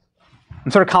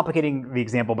 I'm sort of complicating the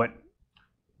example, but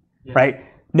yeah. Right?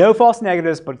 No false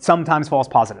negatives, but sometimes false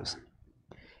positives.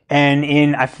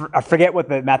 And I forget what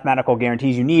the mathematical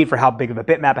guarantees you need for how big of a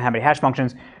bitmap and how many hash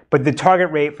functions, but the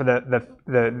target rate for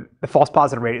the false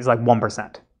positive rate is like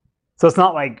 1%. So it's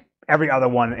not like every other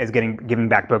one is giving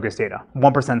back bogus data.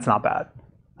 1% is not bad.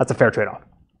 That's a fair trade-off.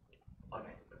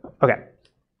 Okay.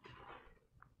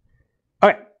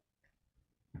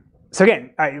 So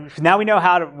again, all right, now we know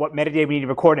what metadata we need to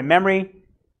record in memory.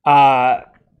 So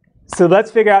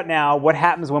let's figure out now what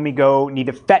happens when we need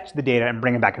to fetch the data and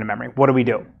bring it back into memory. What do we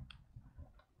do?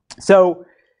 So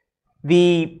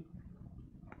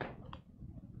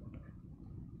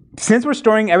since we're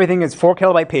storing everything as 4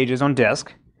 kilobyte pages on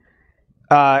disk,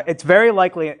 it's very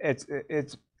likely that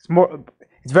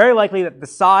the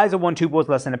size of one tuple is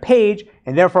less than a page,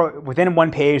 and therefore within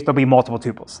one page there'll be multiple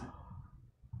tuples,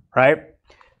 right?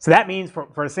 So that means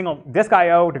for a single disk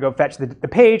I/O to go fetch the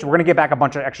page, we're going to get back a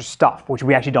bunch of extra stuff, which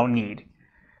we actually don't need.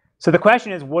 So the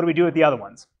question is, what do we do with the other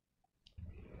ones?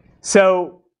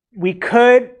 So we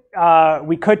could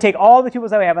take all the tuples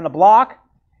that we have in the block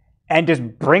and just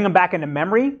bring them back into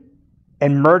memory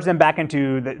and merge them back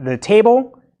into the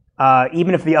table,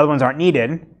 even if the other ones aren't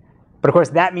needed. But of course,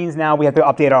 that means now we have to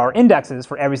update our indexes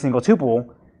for every single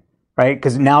tuple, right?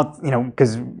 Because now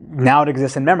it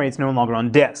exists in memory, it's no longer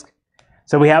on disk.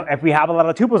 So if we have a lot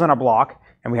of tuples on our block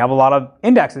and we have a lot of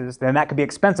indexes, then that could be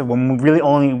expensive when we really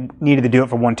only needed to do it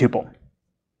for one tuple.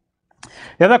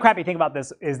 The other crappy thing about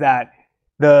this is that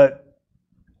the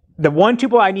one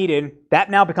tuple I needed, that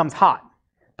now becomes hot.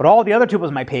 But all the other tuples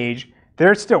on my page,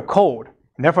 they're still cold.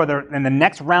 And therefore, in the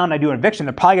next round I do an eviction,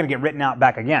 they're probably going to get written out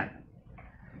back again.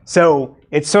 So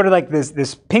it's sort of like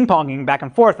this ping-ponging back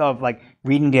and forth of like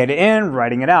reading data in,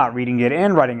 writing it out, reading data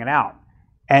in, writing it out.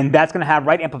 And that's going to have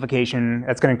write amplification.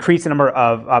 That's going to increase the number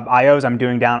of IOs I'm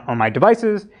doing down on my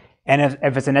devices. And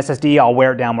if it's an SSD, I'll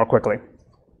wear it down more quickly.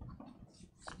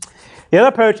 The other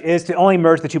approach is to only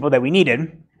merge the tuple that we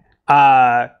needed.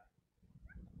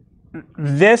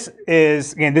 This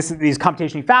is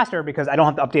computationally faster because I don't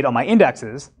have to update all my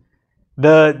indexes.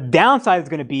 The downside is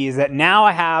going to be is that now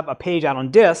I have a page out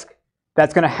on disk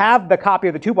that's going to have the copy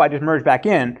of the tuple I just merged back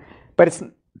in, but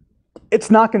it's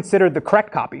not considered the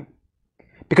correct copy.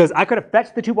 Because I could have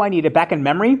fetched the tuple I needed back in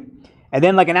memory, and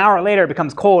then like an hour later it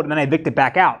becomes cold, and then I evict it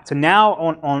back out. So now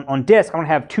on disk, I'm going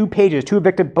to have 2 pages, 2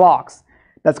 evicted blocks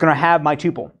that's going to have my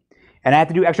tuple. And I have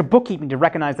to do extra bookkeeping to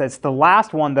recognize that it's the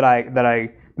last one the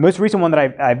most recent one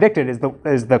that I evicted is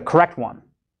the correct one.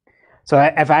 So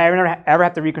if I ever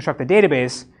have to reconstruct the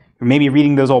database, or maybe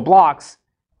reading those old blocks,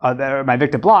 my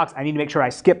evicted blocks, I need to make sure I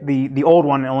skip the old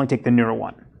one and only take the newer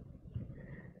one.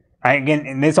 Right, again,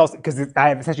 and this also because I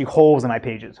have essentially holes in my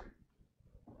pages.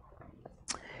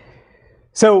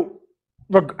 So,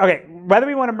 okay, whether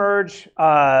we want to merge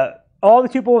all the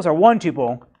tuples or one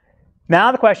tuple,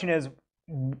 now the question is,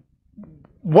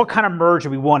 what kind of merge do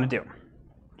we want to do?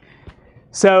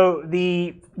 So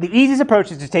the easiest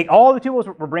approach is to take all the tuples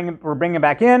we're bringing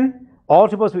back in, all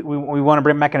the tuples we want to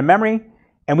bring back into memory,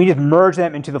 and we just merge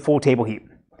them into the full table heap.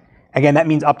 Again, that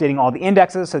means updating all the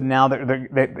indexes, so now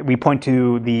that we point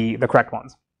to the correct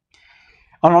ones.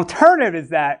 An alternative is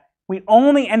that we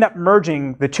only end up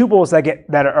merging the tuples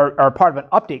that are part of an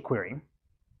update query.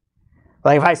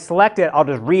 Like if I select it, I'll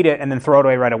just read it and then throw it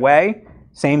away right away.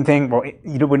 Same thing. Well,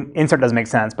 insert doesn't make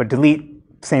sense, but delete,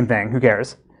 same thing. Who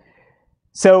cares?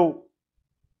 So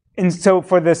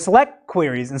for the select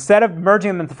queries, instead of merging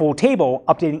them into the full table,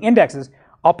 updating indexes,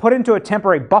 I'll put it into a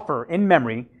temporary buffer in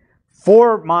memory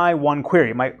for my one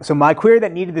query. So my query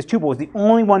that needed this tuple is the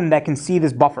only one that can see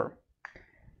this buffer.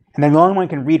 And then the only one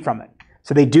can read from it.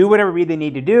 So they do whatever read they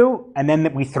need to do, and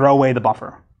then we throw away the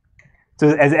buffer. So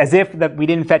as if that we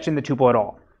didn't fetch in the tuple at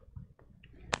all.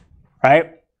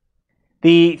 Right?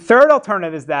 The third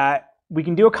alternative is that we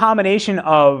can do a combination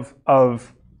of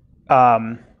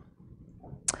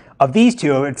these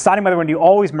two, deciding whether we're going to do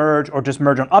always merge or just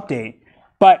merge on update.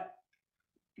 But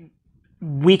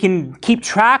we can keep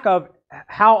track of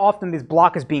how often this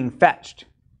block is being fetched.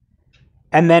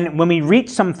 And then when we reach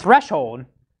some threshold,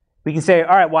 we can say,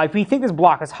 all right, well, if we think this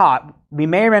block is hot, we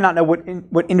may or may not know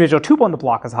what individual tuple in the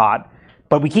block is hot,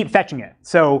 but we keep fetching it.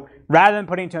 So rather than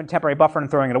putting it into a temporary buffer and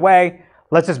throwing it away,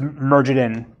 let's just merge it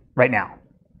in right now.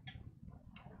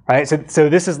 Right? So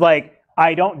this is like,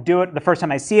 I don't do it the first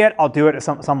time I see it, I'll do it at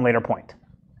some later point.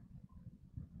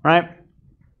 Right?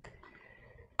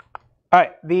 All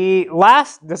right, the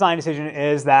last design decision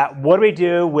is that what do we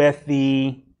do with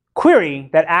the query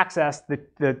that accessed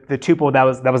the tuple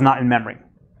that was not in memory?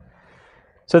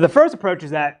 So the first approach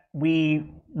is that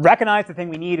we recognize the thing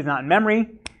we need is not in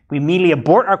memory. We immediately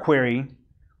abort our query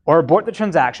or abort the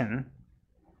transaction,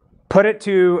 put it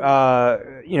to,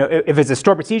 if it's a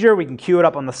stored procedure, we can queue it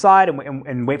up on the side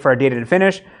and wait for our data to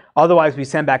finish. Otherwise, we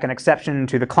send back an exception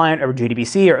to the client over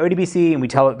JDBC or ODBC, and we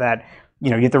tell it that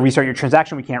you have to restart your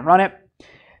transaction, we can't run it.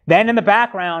 Then in the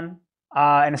background,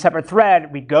 in a separate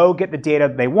thread, we go get the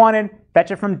data they wanted,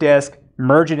 fetch it from disk,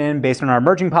 merge it in based on our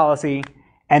merging policy,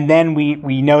 and then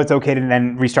we know it's okay to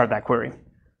then restart that query,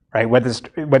 right? Whether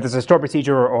it's a stored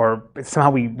procedure or somehow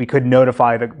we could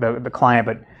notify the client,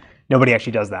 but nobody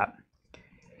actually does that.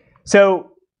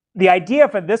 So the idea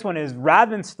for this one is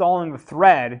rather than stalling the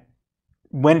thread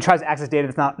when it tries to access data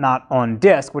that's not on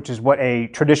disk, which is what a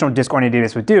traditional disk-oriented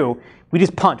database would do, we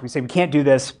just punt. We say, we can't do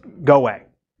this, go away.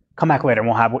 Come back later, and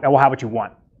we'll have what you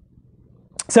want.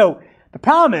 So the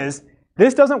problem is,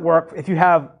 this doesn't work if you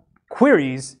have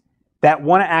queries that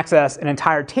want to access an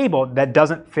entire table that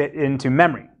doesn't fit into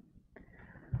memory.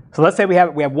 So let's say we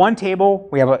have one table,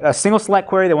 we have a single select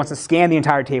query that wants to scan the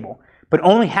entire table, but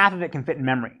only half of it can fit in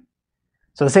memory.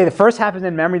 So let's say the first half is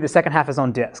in memory, the second half is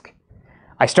on disk.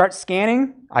 I start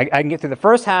scanning, I can get through the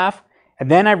first half, and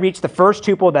then I reach the first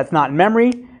tuple that's not in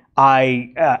memory.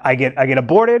 I get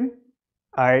aborted,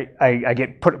 I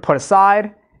get put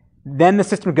aside. Then the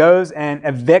system goes and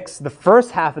evicts the first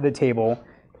half of the table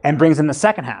and brings in the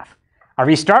second half. I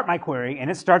restart my query, and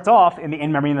it starts off in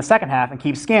memory in the second half and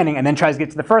keeps scanning, and then tries to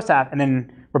get to the first half, and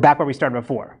then we're back where we started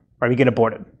before, right? We get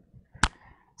aborted.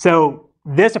 So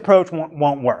this approach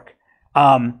won't work.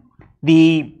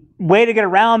 The way to get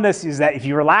around this is that if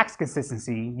you relax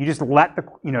consistency, you just let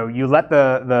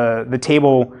the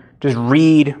table just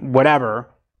read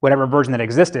whatever version that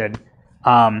existed.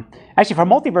 Actually, for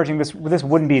multi-versioning, this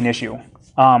wouldn't be an issue.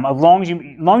 As long as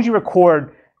you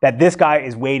record that this guy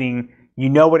is waiting, you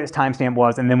know what its timestamp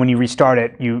was, and then when you restart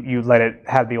it, you let it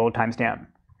have the old timestamp,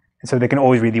 and so they can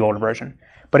always read the older version.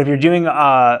 But if you're doing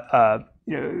update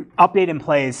in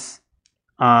place,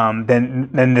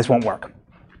 then this won't work.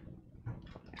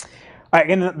 All right,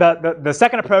 again, the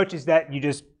second approach is that you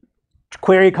just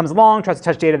query comes along, tries to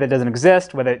touch data that doesn't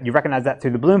exist, whether you recognize that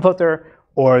through the Bloom filter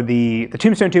or the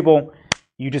tombstone tuple,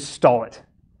 you just stall it.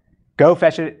 Go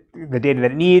fetch it, the data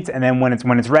that it needs, and then when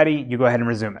it's ready, you go ahead and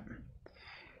resume it.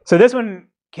 So this one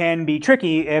can be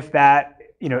tricky if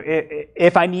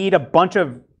if I need a bunch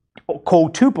of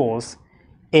cold tuples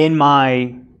in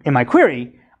my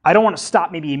query, I don't want to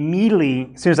stop maybe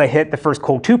immediately as soon as I hit the first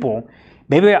cold tuple.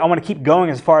 Maybe I want to keep going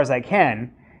as far as I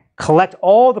can, collect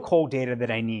all the cold data that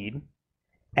I need,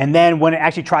 and then when it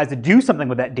actually tries to do something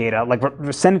with that data, like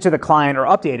send it to the client or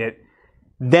update it,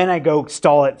 then I go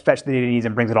stall it, fetch the data it needs,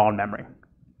 and brings it all in memory.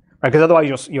 Right? Because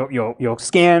otherwise you'll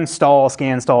scan,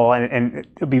 stall, and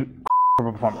it'll be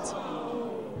for performance.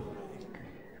 All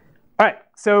right,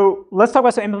 so let's talk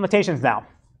about some implementations now.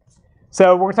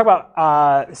 So we're going to talk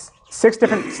about six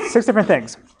different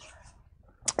things.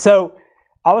 So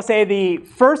I will say the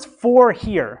first four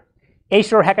here,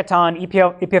 HStore, Hekaton,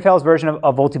 EPFL's version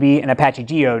of VoltDB, and Apache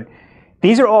Geode,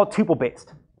 these are all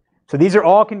tuple-based. So these are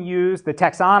all can use the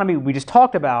taxonomy we just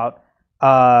talked about.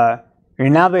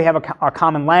 Now they have a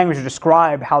common language to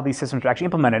describe how these systems are actually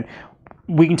implemented.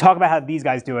 We can talk about how these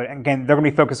guys do it. And again, they're going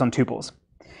to be focused on tuples.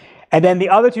 And then the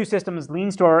other two systems,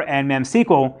 LeanStore and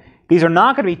MemSQL, these are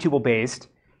not going to be tuple-based.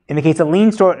 In the case of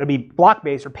LeanStore, it'll be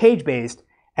block-based or page-based.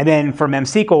 And then for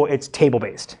MemSQL, it's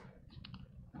table-based.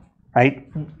 Right?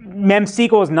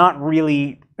 MemSQL is not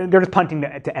really, they're just punting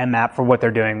to mmap for what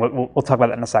they're doing. We'll talk about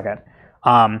that in a second.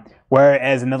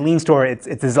 Whereas in the LeanStore,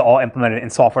 this is all implemented in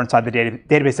software inside the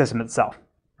database system itself.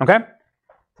 Okay?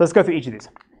 So let's go through each of these.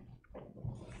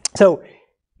 So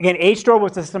again, HStore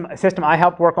was a system I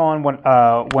helped work on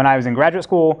when I was in graduate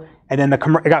school, and then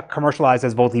it got commercialized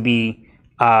as VoltDB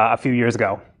a few years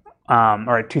ago,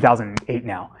 or 2008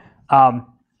 now.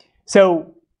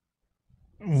 So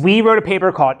we wrote a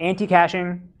paper called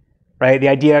Anti-Caching. Right? The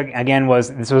idea again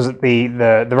was this was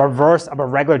the reverse of a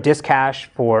regular disk cache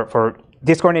for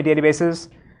disk-oriented databases.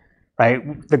 Right?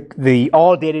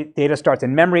 All data starts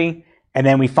in memory, and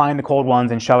then we find the cold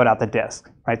ones and shove it out the disk.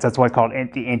 Right? So that's why it's called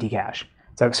the anti-cache.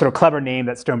 It's a sort of clever name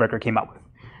that Stonebraker came up with.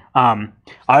 I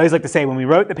always like to say when we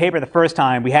wrote the paper the first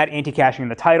time, we had anti-caching in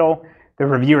the title. The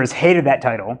reviewers hated that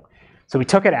title, so we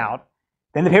took it out.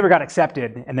 Then the paper got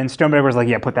accepted, and then Stonebraker was like,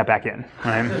 yeah, put that back in.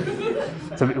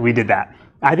 Right? So we did that.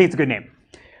 I think it's a good name.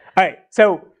 All right,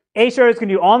 so HStore is going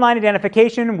to do online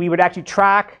identification. We would actually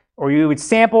track, or you would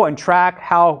sample and track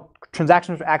how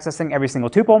transactions were accessing every single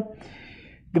tuple.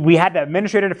 We had the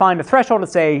administrator define the threshold to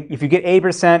say, if you get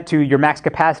 80% to your max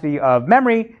capacity of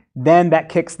memory, then that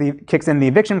kicks in the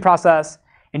eviction process,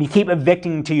 and you keep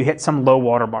evicting until you hit some low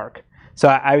water mark. So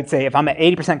I would say if I'm at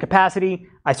 80% capacity,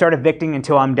 I start evicting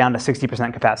until I'm down to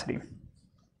 60% capacity.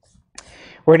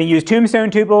 We're going to use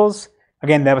tombstone tuples.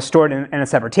 Again, that was stored in a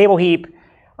separate table heap.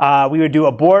 We would do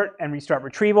abort and restart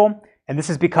retrieval. And this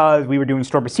is because we were doing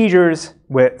store procedures.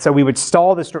 So we would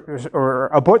stall or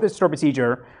abort the store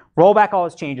procedure, roll back all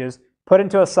its changes, put it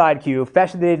into a side queue,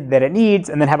 fetch the data that it needs,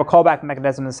 and then have a callback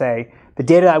mechanism to say, the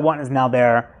data I want is now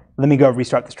there. Let me go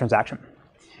restart this transaction.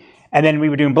 And then we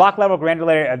were doing block level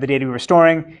granularity of the data we were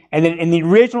storing. And then in the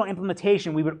original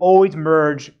implementation, we would always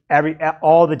merge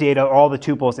all the data, all the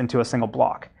tuples into a single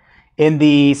block. In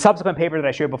the subsequent paper that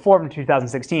I showed before from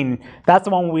 2016, that's the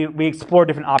one we explored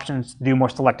different options to do more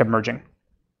selective merging.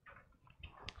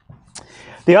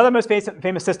 The other most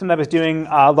famous system that was doing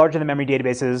larger than memory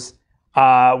databases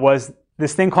was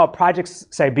this thing called Project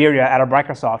Siberia out of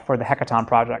Microsoft for the Hekaton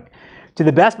project. To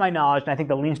the best of my knowledge, and I think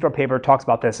the LeanStore paper talks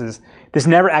about this, is this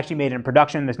never actually made it in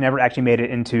production. This never actually made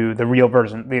it into the real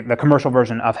version, the commercial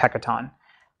version of Hekaton.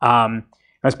 It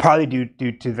was partly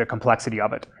due to the complexity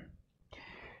of it.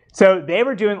 So they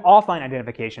were doing offline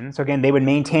identification. So again, they would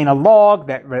maintain a log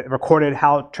that recorded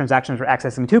how transactions were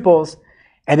accessing tuples,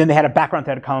 and then they had a background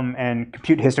thread come and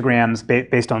compute histograms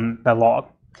based on the log.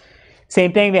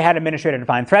 Same thing, they had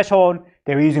administrator-defined threshold.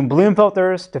 They were using Bloom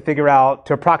filters to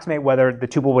approximate whether the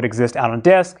tuple would exist out on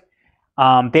disk.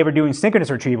 They were doing synchronous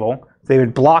retrieval. So they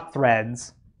would block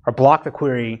threads or block the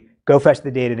query, go fetch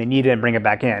the data they needed and bring it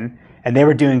back in. And they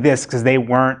were doing this because they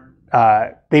weren't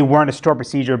a store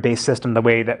procedure-based system the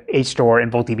way that HStore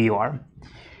and VoltDB are.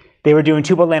 They were doing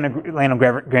tuple land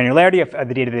granularity of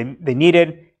the data they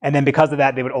needed. And then because of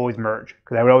that, they would always merge,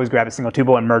 because I would always grab a single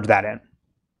tuple and merge that in.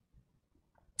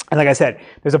 And like I said,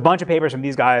 there's a bunch of papers from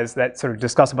these guys that sort of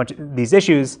discuss a bunch of these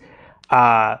issues,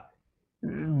 but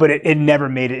it never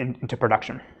made it into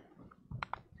production.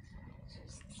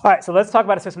 All right, so let's talk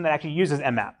about a system that actually uses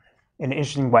mmap in an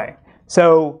interesting way.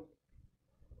 So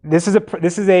this was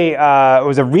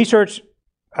a research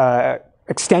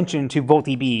extension to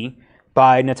VoltDB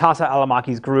by Natasa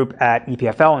Alamaki's group at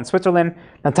EPFL in Switzerland.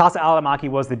 Natasa Alamaki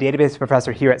was the database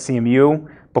professor here at CMU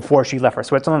before she left for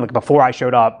Switzerland. Like before I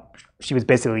showed up, she was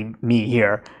basically me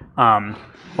here,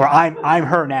 or I'm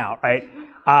her now, right?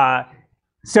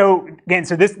 So again,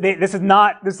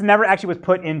 this never actually was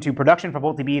put into production for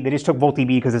VoltDB. They just took VoltDB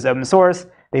because it's open source.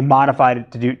 They modified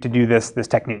it to do this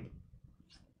technique.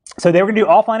 So they were going to do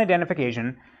offline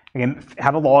identification. Again,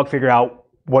 have a log, figure out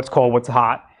what's cold, what's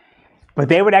hot. But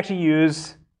they would actually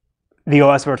use the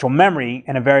OS virtual memory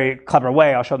in a very clever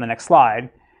way. I'll show in the next slide.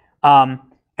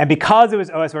 And because it was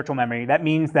OS virtual memory, that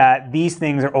means that these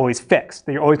things are always fixed.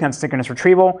 They're always kind of synchronous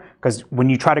retrieval, because when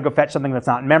you try to go fetch something that's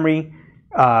not in memory,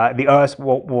 the OS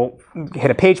will hit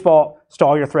a page fault,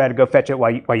 stall your thread, go fetch it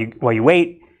while you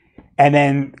wait. And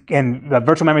the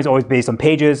virtual memory is always based on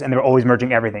pages, and they're always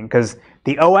merging everything, because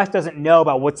the OS doesn't know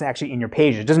about what's actually in your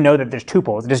pages. It doesn't know that there's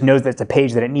tuples. It just knows that it's a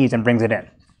page that it needs and brings it in.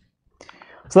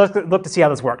 So let's look to see how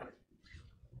this worked.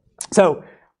 So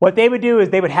what they would do is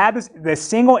they would have this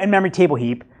single in-memory table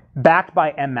heap backed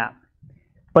by mmap.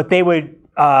 But they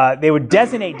would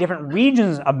designate different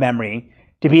regions of memory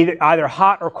to be either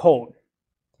hot or cold.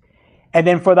 And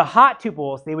then for the hot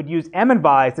tuples, they would use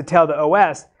madvise to tell the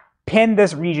OS, pin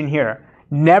this region here.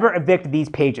 Never evict these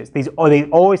pages. They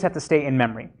always have to stay in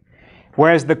memory.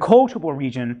 Whereas the cold tuple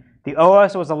region, the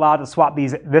OS was allowed to swap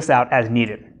this out as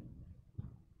needed.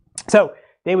 So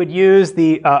they would use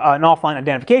an offline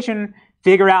identification,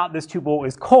 figure out this tuple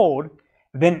is cold,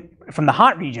 then from the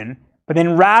hot region, but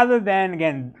then rather than,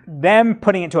 again, them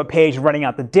putting it to a page running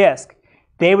out the disk,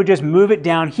 they would just move it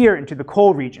down here into the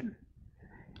cold region.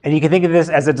 And you can think of this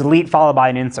as a delete followed by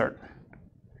an insert.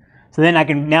 So then I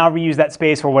can now reuse that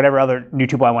space for whatever other new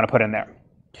tuple I want to put in there.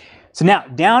 So now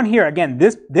down here, again,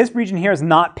 this region here is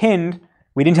not pinned.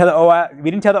 We didn't tell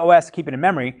the OS to keep it in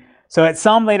memory. So at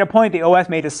some later point, the OS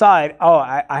may decide, oh,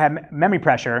 I have memory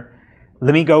pressure.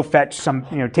 Let me go fetch some,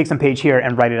 take some page here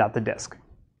and write it out the disk,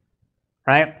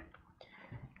 right?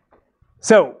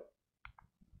 So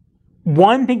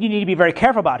one thing you need to be very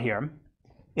careful about here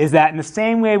is that in the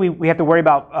same way we have to worry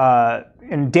about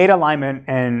in data alignment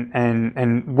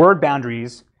and word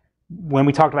boundaries when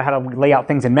we talked about how to lay out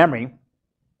things in memory,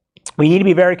 we need to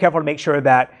be very careful to make sure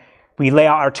that we lay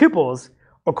out our tuples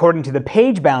according to the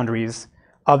page boundaries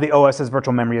of the OS's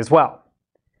virtual memory as well,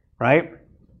 right?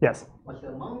 Yes? Was the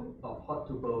amount of hot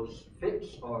tuples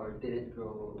fixed, or did it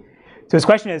go? So his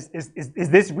question is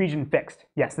this region fixed?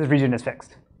 Yes, this region is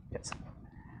fixed. Yes.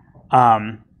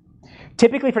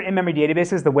 Typically for in-memory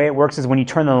databases, the way it works is when you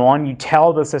turn them on, you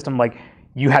tell the system, like,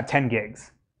 you have 10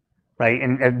 gigs, right?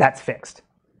 And that's fixed.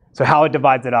 So how it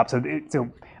divides it up. So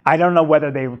I don't know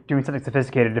whether they were doing something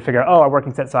sophisticated to figure out, oh, our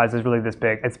working set size is really this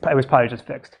big. It was probably just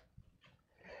fixed.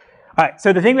 All right,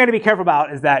 so the thing we got to be careful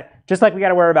about is that just like we got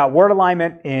to worry about word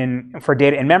alignment for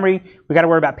data in memory, we got to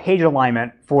worry about page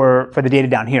alignment for the data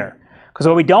down here. Because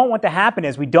what we don't want to happen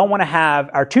is we don't want to have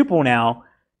our tuple now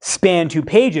span 2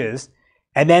 pages,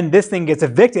 and then this thing gets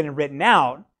evicted and written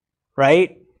out,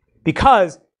 right?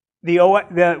 Because the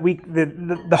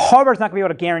hardware is not going to be able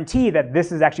to guarantee that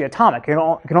this is actually atomic. It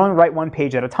can only write 1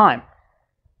 page at a time,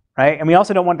 right? And we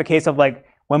also don't want the case of, like,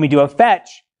 when we do a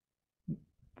fetch,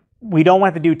 we don't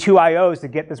want to do 2 IOs to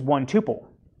get this 1 tuple,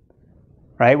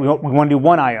 right? We want to do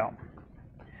 1 IO.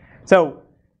 So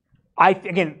I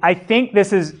think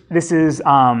this is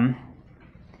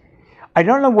I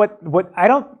don't know what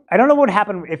would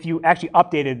happen if you actually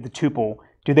updated the tuple.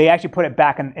 Do they actually put it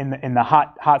back in the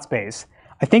hot space?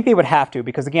 I think they would have to,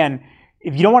 because again,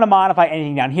 if you don't want to modify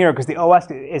anything down here, because the OS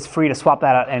is free to swap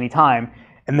that out at any time,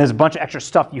 and there's a bunch of extra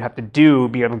stuff you have to do,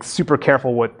 be super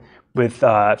careful with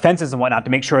fences and whatnot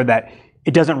to make sure that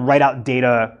it doesn't write out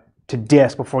data to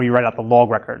disk before you write out the log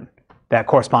record that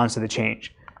corresponds to the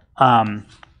change. So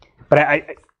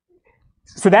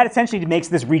that essentially makes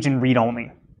this region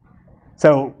read-only.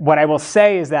 So what I will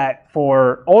say is that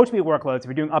for OLTP workloads, if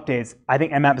you're doing updates, I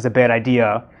think mmap is a bad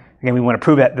idea. Again, we want to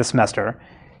prove that this semester.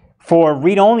 For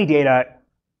read-only data,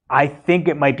 I think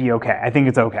it might be OK. I think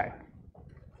it's OK.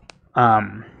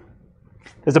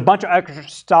 There's a bunch of extra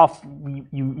stuff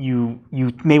you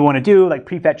may want to do, like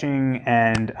prefetching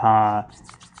and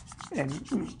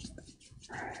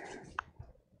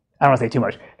I don't want to say too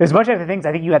much. There's a bunch of other things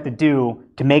I think you have to do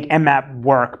to make mmap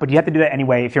work, but you have to do that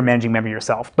anyway if you're managing memory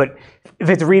yourself. But if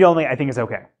it's read-only, I think it's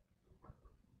OK.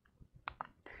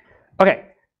 OK,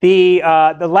 the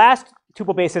last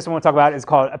tuple-based system I want to talk about is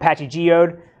called Apache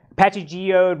Geode. Apache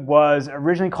Geode was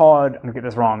originally called, I'm going to get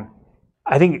this wrong,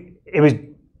 I think it was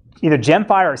either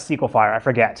Gemfire or SQLfire, I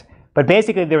forget. But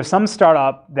basically, there was some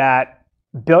startup that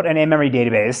built an in-memory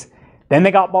database. Then they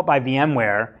got bought by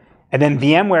VMware. And then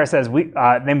VMware says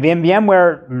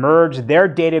VMware merged their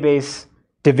database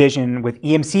division with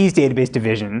EMC's database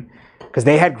division because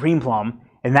they had Greenplum,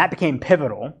 and that became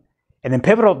Pivotal. And then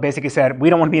Pivotal basically said, we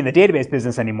don't want to be in the database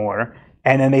business anymore.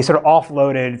 And then they sort of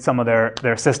offloaded some of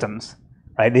their systems,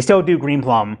 right? They still do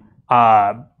Greenplum,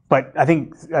 but I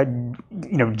think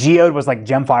Geode was like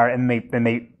Gemfire, and then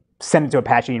they sent it to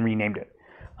Apache and renamed it.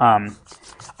 I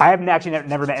have actually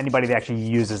never met anybody that actually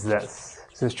uses this.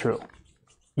 This is true.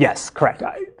 Yes, correct.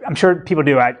 I'm sure people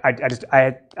do. I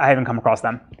haven't come across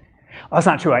them. Oh, that's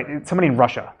not true. Somebody in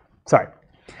Russia. Sorry.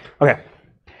 Okay.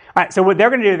 All right. So what they're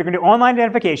going to do, they're going to do online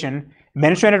identification,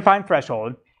 administrator defined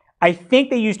threshold. I think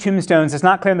they use tombstones. It's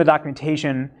not clear in the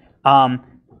documentation.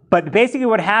 But basically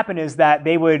what happened is that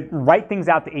they would write things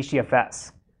out to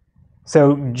HDFS.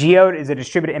 So Geode is a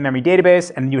distributed in-memory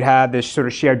database, and you'd have this sort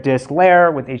of shared disk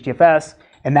layer with HDFS,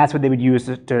 and that's what they would use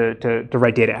to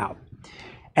write data out.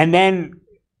 And then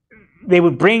they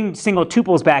would bring single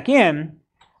tuples back in.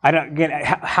 Again,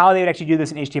 how they would actually do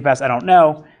this in HDFS, I don't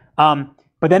know.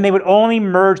 But then they would only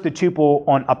merge the tuple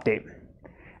on update.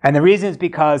 And the reason is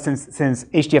because since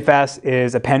HDFS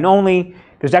is append only,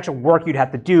 there's actual work you'd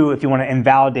have to do if you want to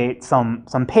invalidate some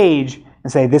page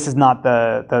and say this is not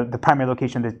the primary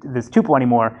location of this tuple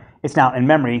anymore. It's now in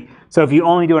memory. So if you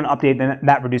only do an update, then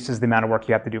that reduces the amount of work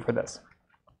you have to do for this.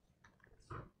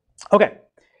 Okay.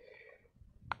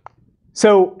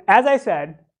 So as I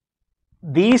said,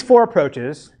 these four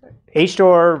approaches,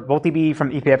 HStore, VoltDB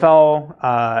from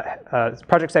EPFL,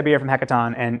 Project Siberia from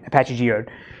Hackathon, and Apache Geode,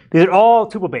 these are all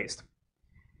tuple-based.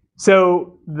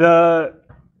 So the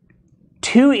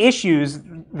two issues,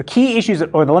 the key issues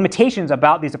or the limitations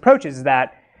about these approaches is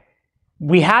that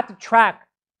we have to track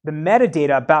the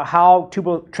metadata about how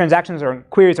tuple transactions or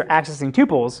queries are accessing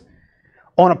tuples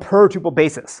on a per tuple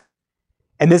basis.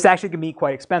 And this actually can be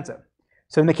quite expensive.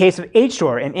 So in the case of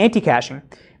HStore and anti-caching,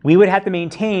 we would have to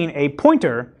maintain a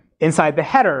pointer inside the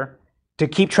header to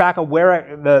keep track of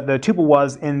where the tuple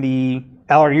was in the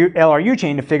LRU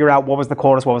chain to figure out what was the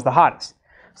coldest, what was the hottest.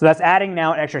 So that's adding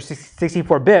now an extra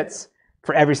 64 bits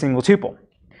for every single tuple.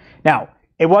 Now,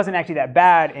 it wasn't actually that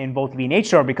bad in VoltDB and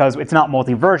HStore because it's not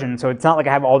multi-version, so it's not like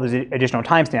I have all those additional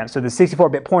timestamps. So the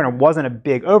 64-bit pointer wasn't a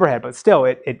big overhead, but still,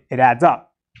 it adds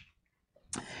up.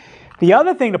 The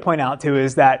other thing to point out, too,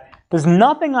 is that there's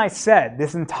nothing I said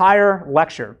this entire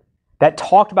lecture that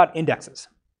talked about indexes.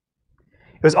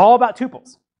 It was all about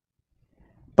tuples.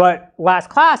 But last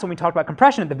class, when we talked about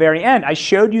compression at the very end, I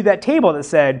showed you that table that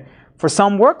said, for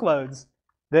some workloads,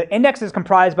 the indexes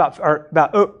comprise about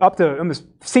up to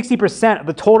almost 60% of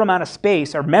the total amount of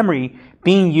space or memory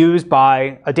being used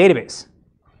by a database,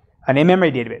 an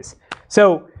in-memory database.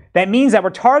 So that means that we're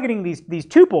targeting these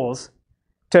tuples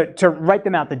to write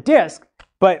them out the disk,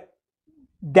 but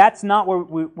that's not where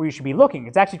we should be looking.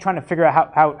 It's actually trying to figure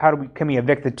out how can we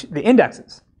evict the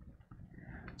indexes.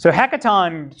 So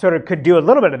Hackathon sort of could do a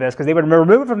little bit of this because they would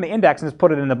remove it from the index and just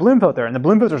put it in the Bloom filter, and the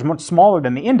Bloom filter is much smaller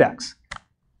than the index.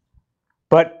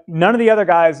 But none of the other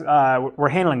guys were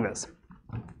handling this.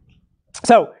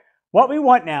 So what we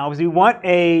want now is we want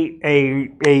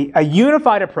a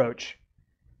unified approach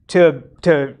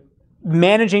to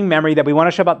managing memory that we want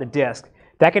to shove out the disk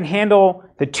that can handle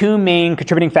the two main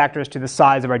contributing factors to the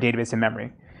size of our database in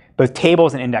memory, both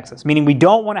tables and indexes. Meaning we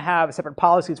don't want to have separate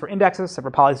policies for indexes,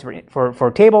 separate policies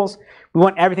for tables. We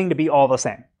want everything to be all the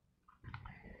same.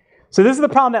 So this is the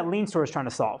problem that LeanStore is trying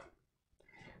to solve.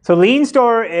 So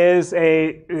LeanStore is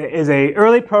a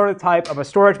early prototype of a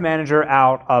storage manager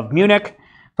out of Munich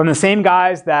from the same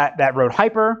guys that wrote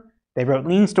Hyper. They wrote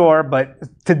LeanStore, but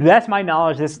to the best of my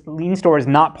knowledge, this LeanStore is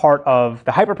not part of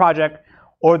the Hyper project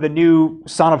or the new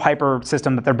Son of Hyper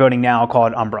system that they're building now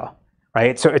called Umbra,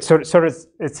 right? So it's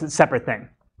it's a separate thing.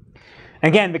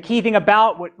 Again, the key thing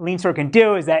about what LeanStore can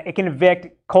do is that it can evict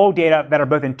cold data that are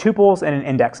both in tuples and in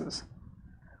indexes,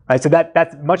 right? So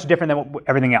that's much different than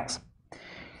everything else.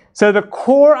 So the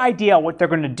core idea, what they're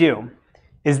going to do,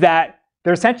 is that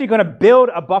they're essentially going to build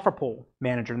a buffer pool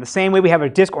manager in the same way we have a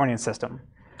disk-oriented system,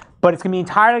 but it's going to be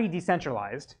entirely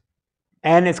decentralized,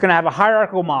 and it's going to have a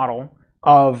hierarchical model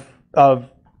of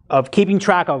keeping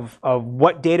track of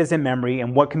what data is in memory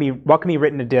and what can be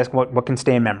written to disk, what can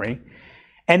stay in memory.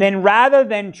 And then rather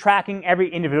than tracking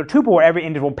every individual tuple or every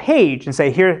individual page and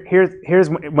say here's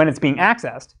when it's being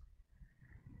accessed,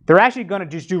 they're actually going to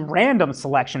just do random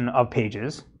selection of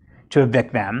pages to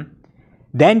evict them,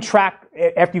 then track,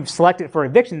 after you've selected for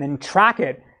eviction, then track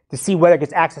it to see whether it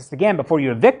gets accessed again before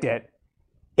you evict it.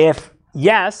 If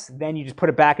yes, then you just put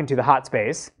it back into the hot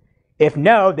space. If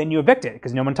no, then you evict it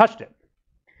because no one touched it.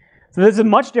 So this is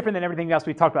much different than everything else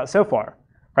we've talked about so far.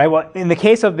 right? Well, in the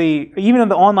case of even of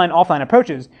the online-offline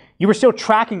approaches, you were still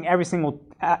tracking every single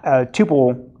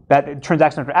tuple that the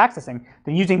transactions are accessing,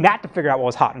 then using that to figure out what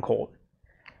was hot and cold.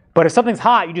 But if something's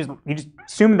hot, you just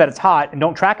assume that it's hot and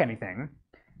don't track anything,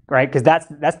 right? Because that's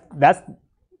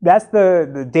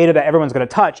the data that everyone's going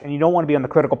to touch, and you don't want to be on the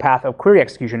critical path of query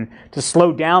execution to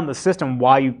slow down the system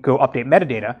while you go update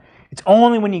metadata. It's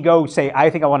only when you go say, I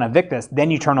think I want to evict this,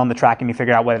 then you turn on the tracking to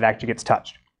figure out whether it actually gets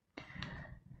touched.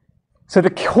 So the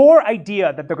core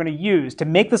idea that they're going to use to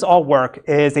make this all work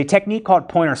is a technique called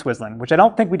pointer swizzling, which I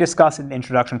don't think we discussed in the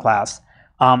introduction class.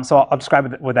 So I'll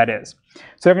describe what that is.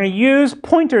 So they're going to use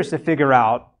pointers to figure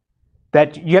out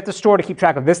that you have to store to keep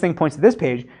track of this thing points to this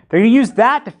page. They're going to use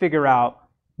that to figure out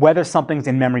whether something's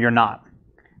in memory or not,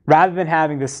 rather than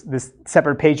having this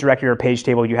separate page directory or page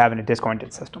table you have in a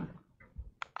disk-oriented system.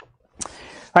 All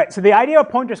right, so the idea of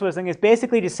pointer swizzling is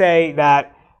basically to say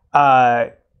that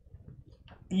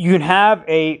you can have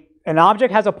an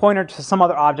object has a pointer to some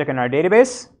other object in our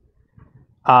database.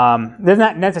 Does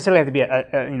not necessarily have to be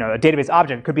a database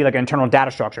object. It could be like an internal data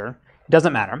structure. It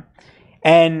doesn't matter.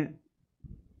 And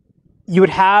you would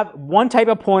have one type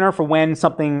of pointer for when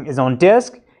something is on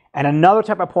disk, and another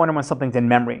type of pointer when something's in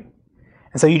memory.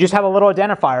 And so you just have a little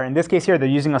identifier. In this case here, they're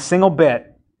using a single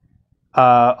bit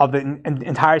of the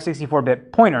entire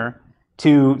 64-bit pointer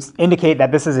to indicate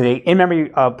that this is an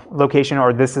in-memory location,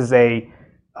 or this is a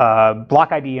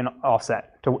block ID and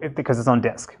offset because it's on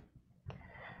disk.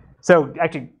 So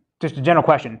actually, just a general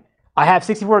question. I have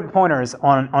 64-bit pointers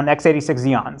on x86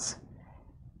 Xeons.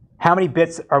 How many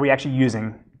bits are we actually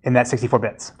using in that 64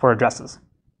 bits for addresses?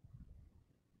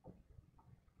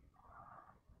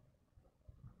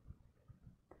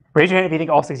 Raise your hand if you think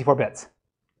all 64 bits.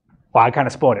 Well, I kind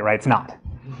of spoiled it, right? It's not.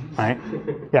 Right?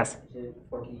 Yes?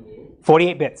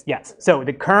 48 bits, yes. So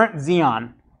the current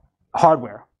Xeon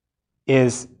hardware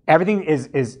is, everything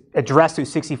is addressed through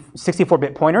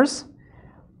 64-bit pointers,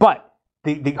 but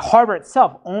the hardware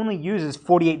itself only uses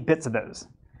 48 bits of those.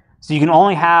 So you can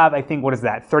only have, I think, what is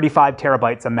that, 35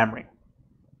 terabytes of memory,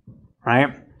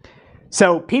 right?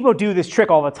 So people do this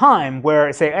trick all the time where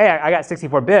they say, hey, I got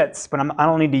 64 bits, but I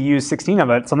don't need to use 16 of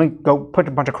it, so let me go put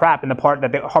a bunch of crap in the part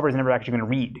that the hardware is never actually going to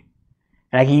read.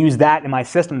 And I can use that in my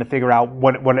system to figure out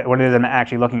what it is I'm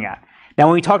actually looking at. Now,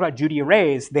 when we talked about Judy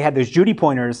arrays, they had those Judy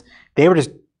pointers. They were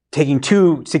just taking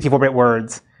two 64-bit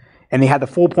words, and they had the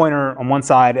full pointer on one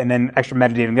side and then extra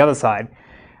metadata on the other side.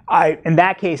 In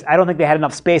that case, I don't think they had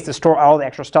enough space to store all the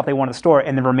extra stuff they wanted to store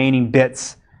in the remaining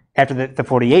bits after the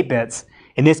 48 bits.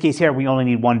 In this case here, we only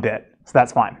need 1 bit, so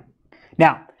that's fine.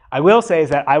 Now, I will say is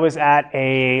that I was at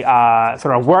a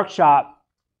sort of workshop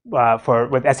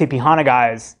with SAP HANA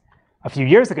guys a few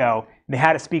years ago. They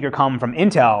had a speaker come from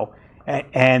Intel,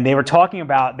 and they were talking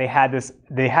about they had this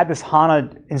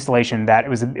HANA installation that it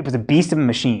was a beast of a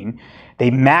machine.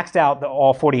 They maxed out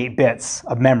all 48 bits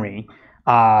of memory,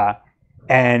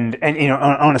 and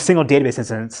on a single database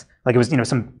instance, like it was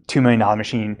some $2 million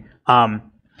machine.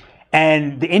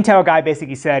 And the Intel guy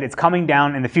basically said it's coming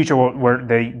down in the future where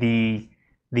the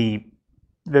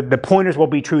pointers will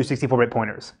be true 64-bit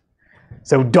pointers.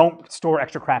 So don't store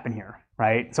extra crap in here,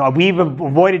 right? So we've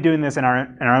avoided doing this in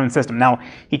our own system. Now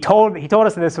he told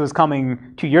us that this was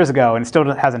coming 2 years ago, and it still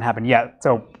hasn't happened yet.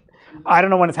 So I don't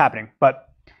know when it's happening, but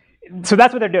so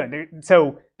that's what they're doing.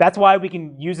 So that's why we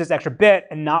can use this extra bit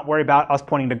and not worry about us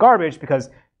pointing to garbage, because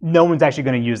no one's actually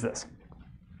going to use this.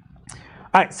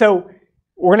 All right, so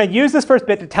we're going to use this first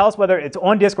bit to tell us whether it's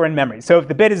on disk or in memory. So if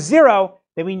the bit is 0,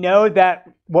 then we know that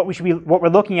what we're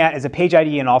looking at is a page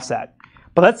ID and offset.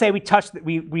 But let's say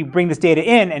we bring this data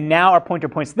in, and now our pointer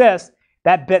points to this.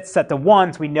 That bit's set to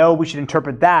 1, so we know we should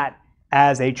interpret that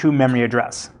as a true memory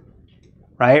address,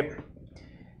 right?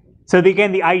 So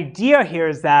again, the idea here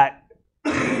is that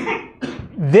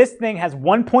this thing has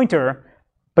 1 pointer,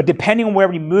 but depending on where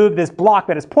we move this block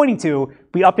that it's pointing to,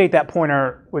 we update that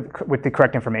pointer with the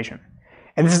correct information.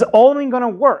 And this is only going to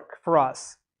work for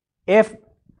us if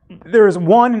there is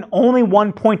one and only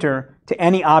one pointer to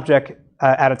any object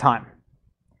at a time.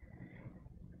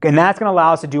 And that's going to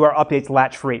allow us to do our updates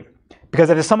latch-free. Because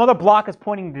if some other block is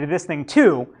pointing to this thing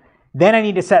too, then I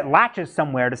need to set latches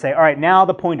somewhere to say, all right, now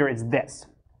the pointer is this.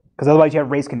 Because otherwise you have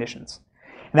race conditions.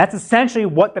 And that's essentially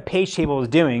what the page table is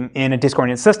doing in a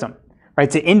disk-oriented system. Right?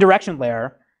 It's an indirection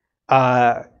layer.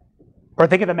 Or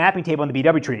think of the mapping table in the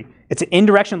BW tree. It's an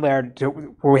indirection layer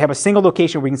where we have a single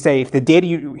location where we can say, if the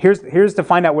data here's to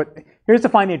find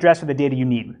the address for the data you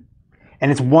need,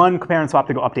 and it's one compare and swap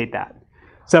to go update that.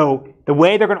 So the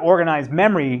way they're going to organize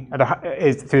memory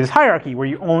is through this hierarchy where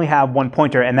you only have 1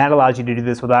 pointer, and that allows you to do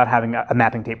this without having a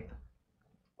mapping table.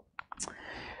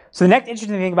 So the next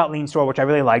interesting thing about lean store, which I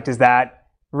really liked, is that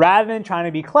rather than trying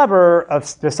to be clever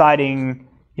of deciding,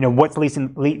 what's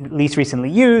least recently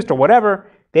used or whatever,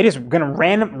 they just going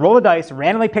to roll the dice,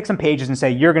 randomly pick some pages and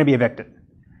say, you're going to be evicted,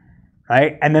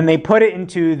 right? And then they put it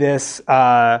into this,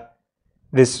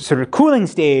 this sort of cooling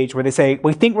stage where they say,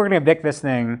 we think we're going to evict this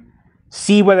thing,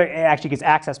 see whether it actually gets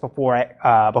access before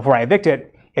I evict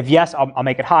it. If yes, I'll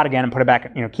make it hot again and put it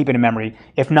back, keep it in memory.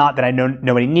 If not, then I know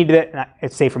nobody needed it, and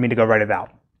it's safe for me to go write it out.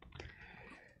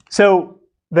 So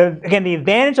again, the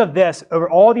advantage of this over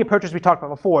all the approaches we talked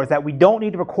about before is that we don't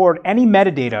need to record any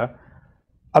metadata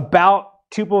about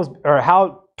tuples or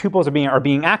how tuples are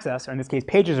being accessed, or in this case,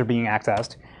 pages are being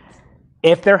accessed,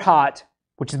 if they're hot,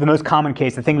 which is the most common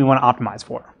case, the thing we want to optimize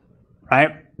for,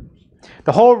 right?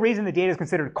 The whole reason the data is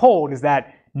considered cold is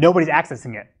that nobody's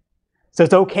accessing it. So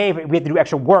it's okay if we have to do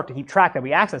extra work to keep track that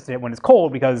we accessed it when it's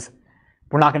cold, because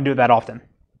we're not going to do it that often.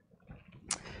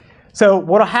 So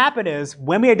what will happen is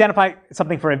when we identify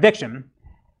something for eviction,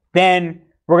 then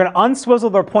we're going to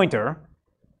unswizzle their pointer,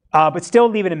 but still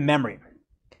leave it in memory.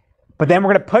 But then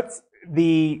we're going to put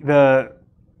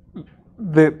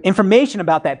the information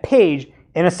about that page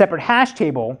in a separate hash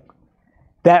table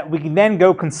that we can then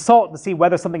go consult to see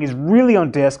whether something is really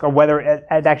on disk or whether it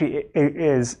actually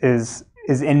is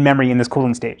in memory in this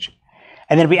cooling stage.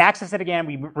 And then if we access it again,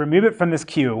 we remove it from this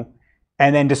queue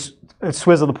and then just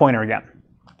swizzle the pointer again.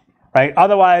 Right?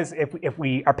 Otherwise, if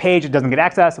our page doesn't get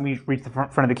access and we reach the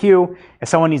front of the queue, if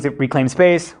someone needs to reclaim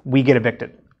space, we get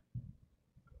evicted.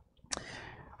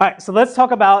 All right, so let's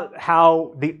talk about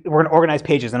how we're going to organize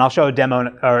pages, and I'll show a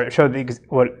demo or show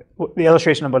the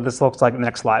illustration of what this looks like in the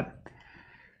next slide.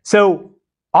 So,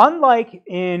 unlike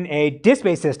in a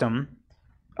disk-based system,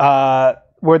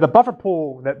 where the buffer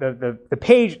pool, the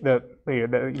page,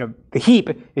 the heap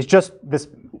is just this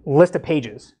list of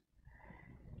pages.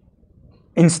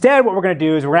 Instead, what we're going to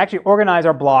do is we're going to actually organize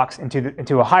our blocks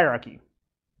into a hierarchy.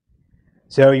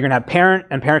 So you're going to have parent,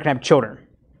 and parent can have children.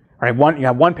 All right, you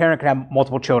have one parent can have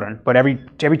multiple children, but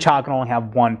every child can only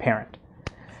have one parent.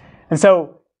 And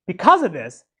so because of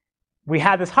this, we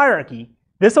have this hierarchy.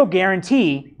 This will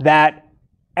guarantee that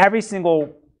every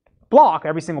single block,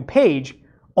 every single page,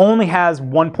 only has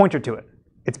one pointer to it.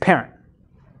 It's parent.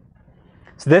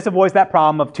 So this avoids that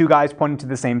problem of two guys pointing to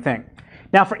the same thing.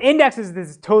 Now for indexes, this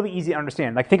is totally easy to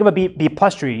understand. Like think of a B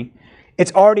plus tree.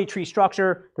 It's already tree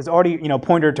structure. There's already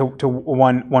pointer to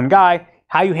one guy.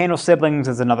 How you handle siblings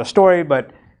is another story,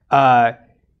 but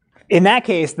in that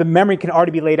case, the memory can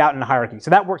already be laid out in a hierarchy.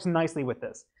 So that works nicely with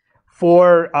this.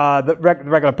 For the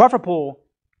regular buffer pool,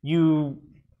 you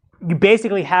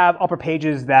basically have upper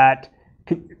pages that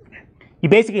you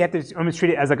basically have to almost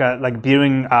treat it as like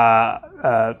doing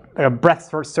a breadth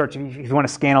first search if you want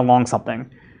to scan along something,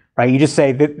 right? You just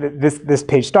say this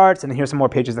page starts, and here's some more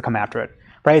pages that come after it.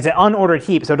 Right? It's an unordered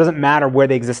heap, so it doesn't matter where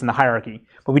they exist in the hierarchy,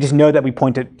 but we just know that we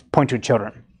point to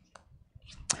children.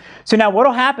 So now what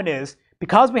will happen is,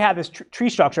 because we have this tree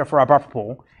structure for our buffer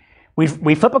pool,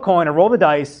 we flip a coin or roll the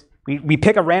dice, we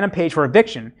pick a random page for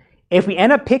eviction. If we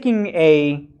end up picking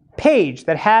a page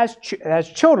that has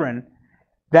children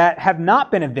that have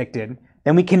not been evicted,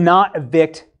 then we cannot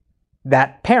evict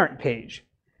that parent page.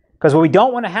 Because what we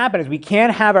don't want to happen is we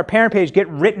can't have our parent page get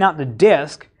written out the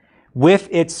disk with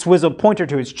its swizzled pointer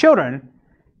to its children,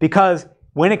 because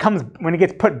when it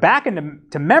gets put back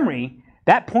into memory,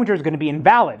 that pointer is going to be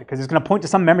invalid because it's going to point to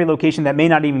some memory location that may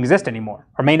not even exist anymore,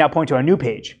 or may not point to a new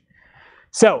page.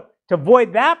 So to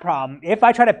avoid that problem, if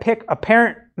I try to pick a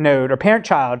parent node or parent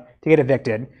child to get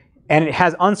evicted, and it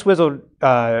has has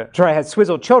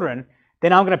swizzled children,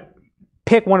 then I'm going to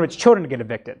pick one of its children to get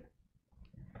evicted,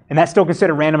 and that's still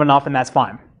considered random enough, and that's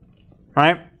fine,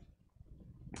 right?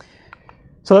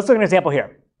 So let's look at an example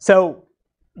here. So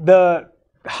the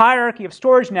hierarchy of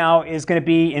storage now is going to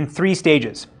be in 3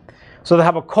 stages. So they'll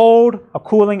have a cold, a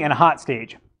cooling, and a hot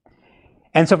stage.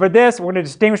 And so for this, we're going to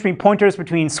distinguish between pointers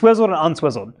between swizzled and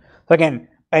unswizzled. So again,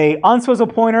 a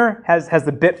unswizzled pointer has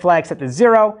the bit flag set to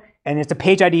 0, and it's a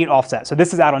page ID and offset. So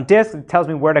this is out on disk. It tells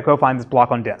me where to go find this block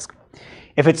on disk.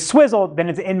 If it's swizzled, then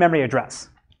it's an in-memory address,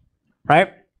 right?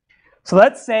 So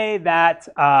let's say that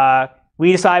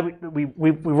we decide we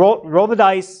roll the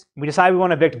dice. We decide we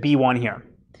want to evict B1 here.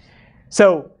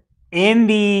 So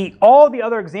in all the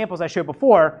other examples I showed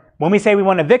before, when we say we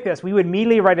want to evict this, we would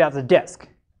immediately write it out to disk.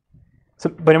 So,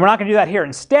 but we're not going to do that here.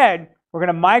 Instead, we're going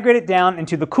to migrate it down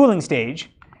into the cooling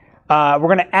stage. We're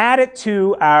going to add it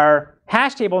to our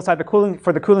hash table inside the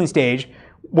cooling stage,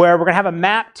 where we're going to have a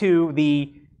map to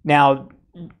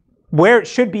where it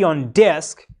should be on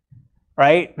disk,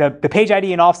 right? The page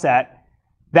ID and offset.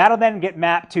 That'll then get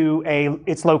mapped to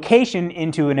its location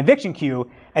into an eviction queue,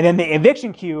 and then the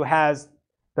eviction queue has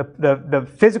the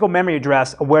physical memory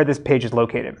address of where this page is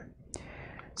located.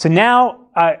 So now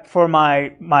for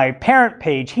my parent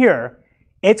page here,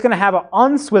 it's going to have an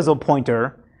unswizzle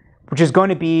pointer, which is going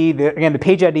to be, again, the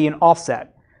page ID and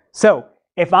offset. So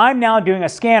if I'm now doing a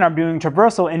scan, I'm doing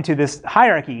traversal into this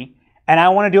hierarchy, and I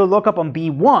want to do a lookup on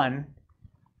B1,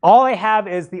 all I have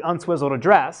is the unswizzled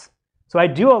address. So I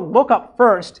do a lookup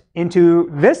first into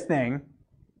this thing.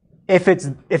 If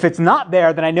it's not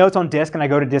there, then I know it's on disk, and I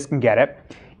go to disk and get it.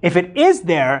 If it is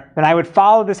there, then I would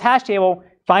follow this hash table,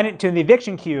 find it to the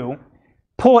eviction queue,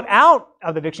 pull it out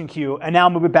of the eviction queue, and now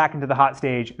move it back into the hot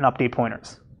stage and update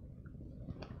pointers.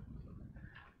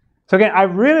 So again, I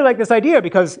really like this idea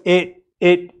because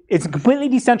it's completely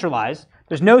decentralized.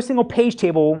 There's no single page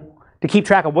table to keep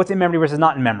track of what's in memory versus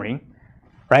not in memory,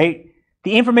 right?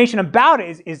 The information about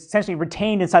it is essentially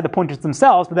retained inside the pointers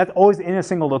themselves, but that's always in a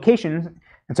single location.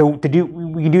 And so we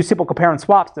can do simple compare and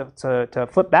swaps to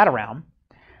flip that around.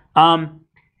 And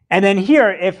then here,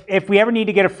 if we ever need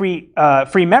to get a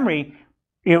free memory,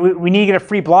 we need to get a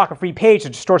free block, a free page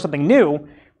to store something new,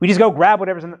 we just go grab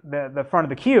whatever's in the front of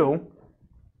the queue,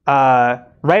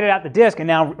 write it out the disk, and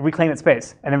now reclaim its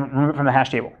space, and then remove it from the hash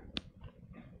table.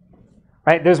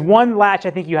 Right? There's one latch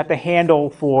I think you have to handle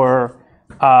for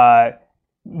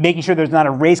making sure there's not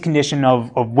a race condition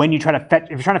of when you try to fetch.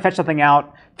 If you're trying to fetch something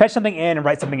out, fetch something in and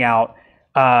write something out.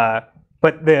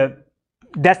 But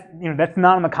that's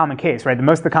not in the common case, right?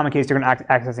 Most of the common case, you're going to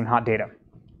accessing hot data.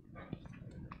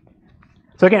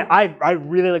 So again, I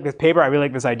really like this paper. I really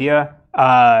like this idea.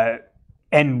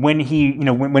 And when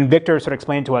when Victor sort of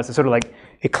explained to us, it sort of like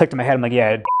it clicked in my head. I'm like,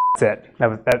 yeah, that's it.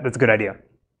 That's a good idea.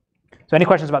 So any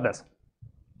questions about this?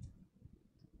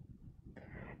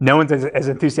 No one's as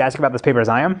enthusiastic about this paper as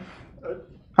I am?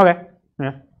 Okay.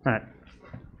 Yeah. All right.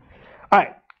 All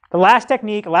right. The last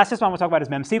technique, the last system I want to talk about is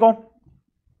memsequel.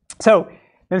 So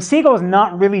memsequel is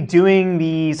not really doing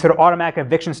the sort of automatic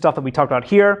eviction stuff that we talked about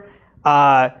here.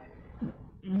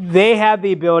 They have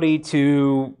the ability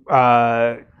to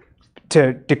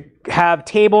have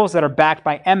tables that are backed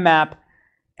by mmap,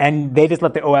 and they just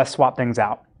let the OS swap things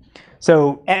out.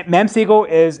 So memsequel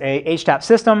is a HTAP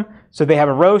system, so they have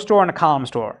a row store and a column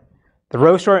store. The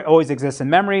row store always exists in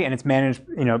memory, and it's managed.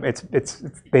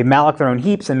 They malloc their own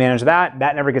heaps and manage that.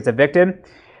 That never gets evicted.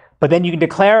 But then you can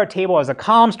declare a table as a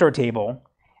column store table,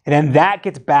 and then that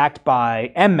gets backed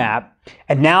by mmap,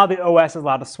 and now the OS is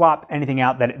allowed to swap anything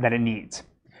out that it needs.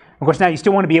 Of course, now you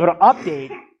still want to be able to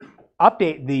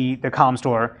update the column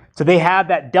store. So they have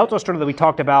that Delta store that we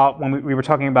talked about when we were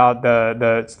talking about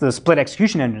the split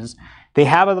execution engines. They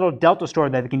have a little Delta store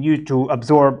that they can use to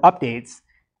absorb updates,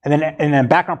 and then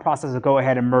background process will go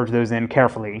ahead and merge those in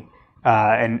carefully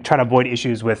and try to avoid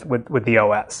issues with the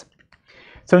OS.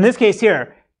 So in this case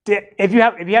here, if you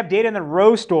have data in the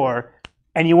row store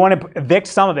and you want to evict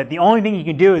some of it, the only thing you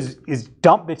can do is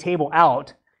dump the table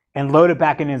out and load it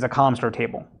back in as a column store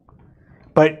table.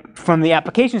 But from the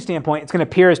application standpoint, it's going to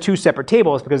appear as two separate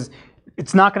tables because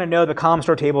it's not going to know the column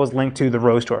store table is linked to the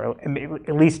row store.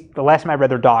 At least the last time I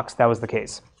read their docs, that was the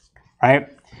case, right?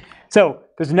 So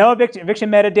there's no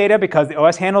eviction metadata because the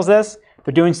OS handles this.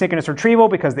 They're doing synchronous retrieval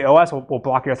because the OS will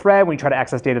block your thread when you try to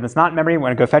access data that's not in memory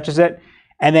when it go fetches it.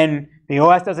 And then the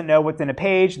OS doesn't know what's in a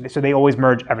page, so they always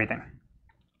merge everything.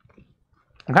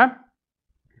 Okay? All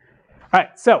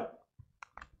right, so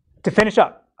to finish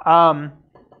up.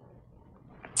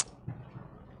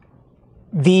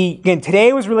 Again,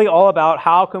 today was really all about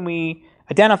how can we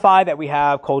identify that we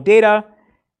have cold data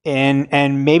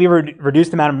and maybe reduce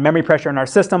the amount of memory pressure in our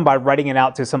system by writing it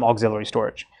out to some auxiliary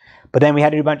storage. But then we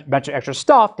had to do a bunch of extra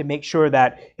stuff to make sure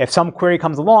that if some query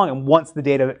comes along and wants the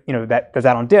data that's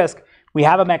out on disk, we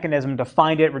have a mechanism to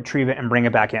find it, retrieve it, and bring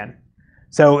it back in.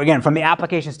 So again, from the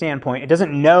application standpoint, it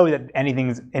doesn't know that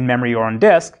anything's in memory or on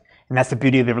disk, and that's the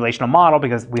beauty of the relational model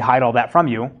because we hide all that from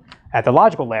you at the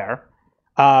logical layer.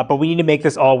 But we need to make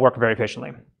this all work very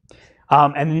efficiently.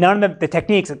 And none of the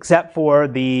techniques, except for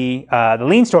the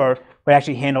lean store, would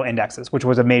actually handle indexes, which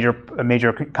was a major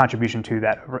contribution to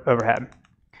that overhead.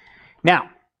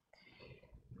 Now,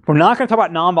 we're not going to talk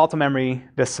about non-volatile memory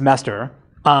this semester.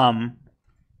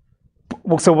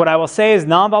 So what I will say is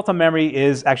non-volatile memory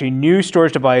is actually a new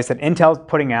storage device that Intel's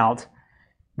putting out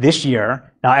this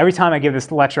year. Now, every time I give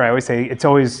this lecture, I always say it's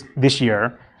always this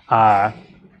year. I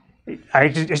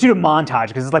just do a montage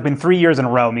because it's like been 3 years in a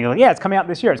row. I mean, like, yeah, it's coming out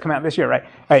this year. It's coming out this year, right?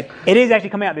 Right. It is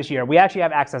actually coming out this year. We actually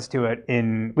have access to it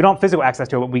we don't have physical access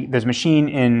to it, but there's a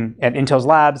machine at Intel's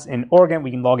labs in Oregon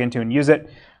we can log into and use it.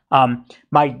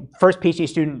 My first PhD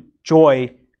student,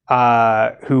 Joy,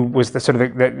 who was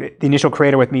the initial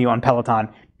creator with me on Peloton,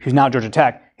 who's now at Georgia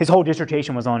Tech, his whole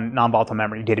dissertation was on non-volatile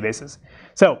memory databases.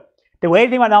 So the way to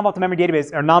think about non-volatile memory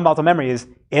database or non-volatile memory is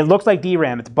it looks like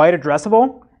DRAM. It's byte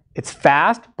addressable, it's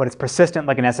fast, but it's persistent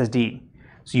like an SSD.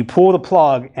 So you pull the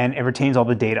plug and it retains all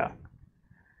the data.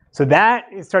 So that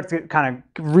starts to get kind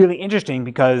of really interesting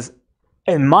because,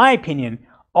 in my opinion,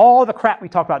 all the crap we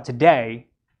talked about today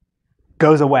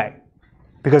goes away.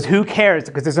 Because who cares?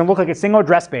 Because it's going to look like a single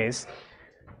address space.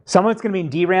 Some of it's going to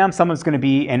be in DRAM, some of it's going to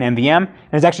be in NVM.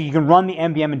 And it's actually, you can run the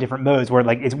NVM in different modes where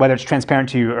whether it's transparent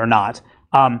to you or not.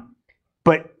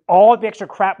 But all the extra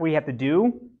crap we have to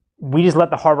do, we just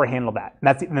let the hardware handle that.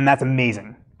 And that's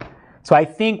amazing. So I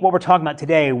think what we're talking about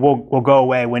today will go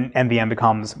away when NVM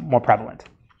becomes more prevalent.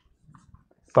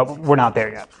 But we're not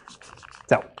there yet.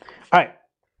 So, all right.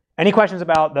 Any questions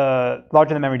about the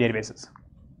larger than memory databases?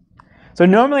 So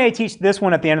normally I teach this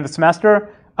one at the end of the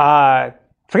semester.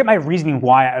 Forget my reasoning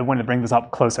why I wanted to bring this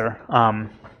up closer.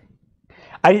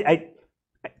 I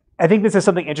think this is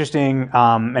something interesting,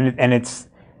 and it's.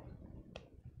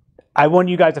 I want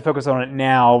you guys to focus on it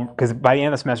now because by the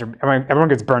end of the semester, everyone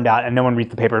gets burned out and no one reads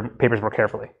the papers more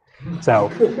carefully. So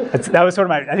that was sort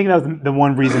of I think that was the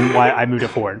one reason why I moved it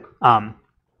forward.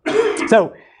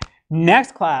 So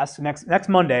next class, next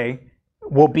Monday,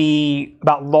 will be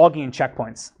about logging and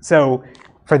checkpoints. So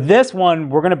for this one,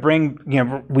 we're going to bring,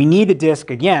 we need the disk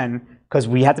again because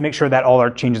we have to make sure that all our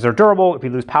changes are durable. If we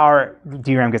lose power,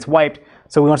 DRAM gets wiped.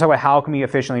 So we want to talk about how can we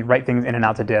efficiently write things in and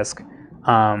out to disk,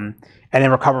 and then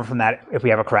recover from that if we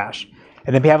have a crash.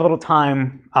 And then if we have a little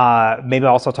time, maybe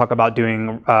I'll also talk about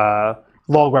doing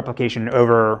log replication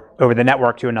over the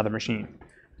network to another machine.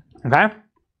 Okay?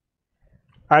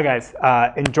 All right, guys.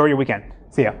 Enjoy your weekend.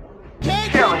 See ya.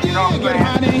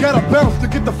 Gotta bounce to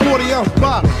get the 40-ounce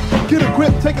bottle. Get a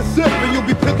grip, take a sip, and you'll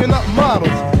be picking up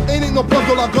models. Ain't no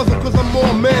puzzle I guzzle, cause I'm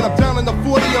more man. I'm down in the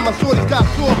 40 and my shorty's got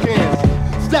 4 cans.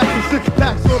 Stacks of 6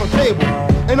 packs on the table.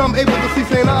 And I'm able to see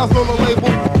St. Ives on the label.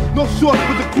 No shorts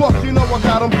with the corks, you know I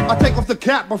got 'em. I take off the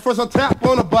cap, but first I tap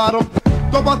on the bottom.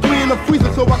 Throw about 3 in the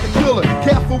freezer so I can chill it.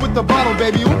 Careful with the bottle,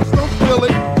 baby, oops, don't spill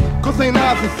it. Cause St.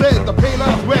 Ives has said, the paint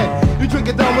Ives red. You drink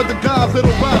it down with the guys,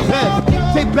 it'll rise heads.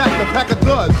 Take back the pack of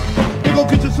duds. They gon'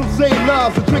 get you some St.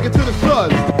 Ives and drink it to the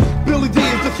suds. Billy D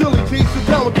is the silly G, sit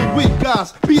down with the weak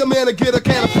guys. Be a man and get a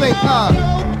can of St.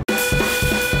 Ives.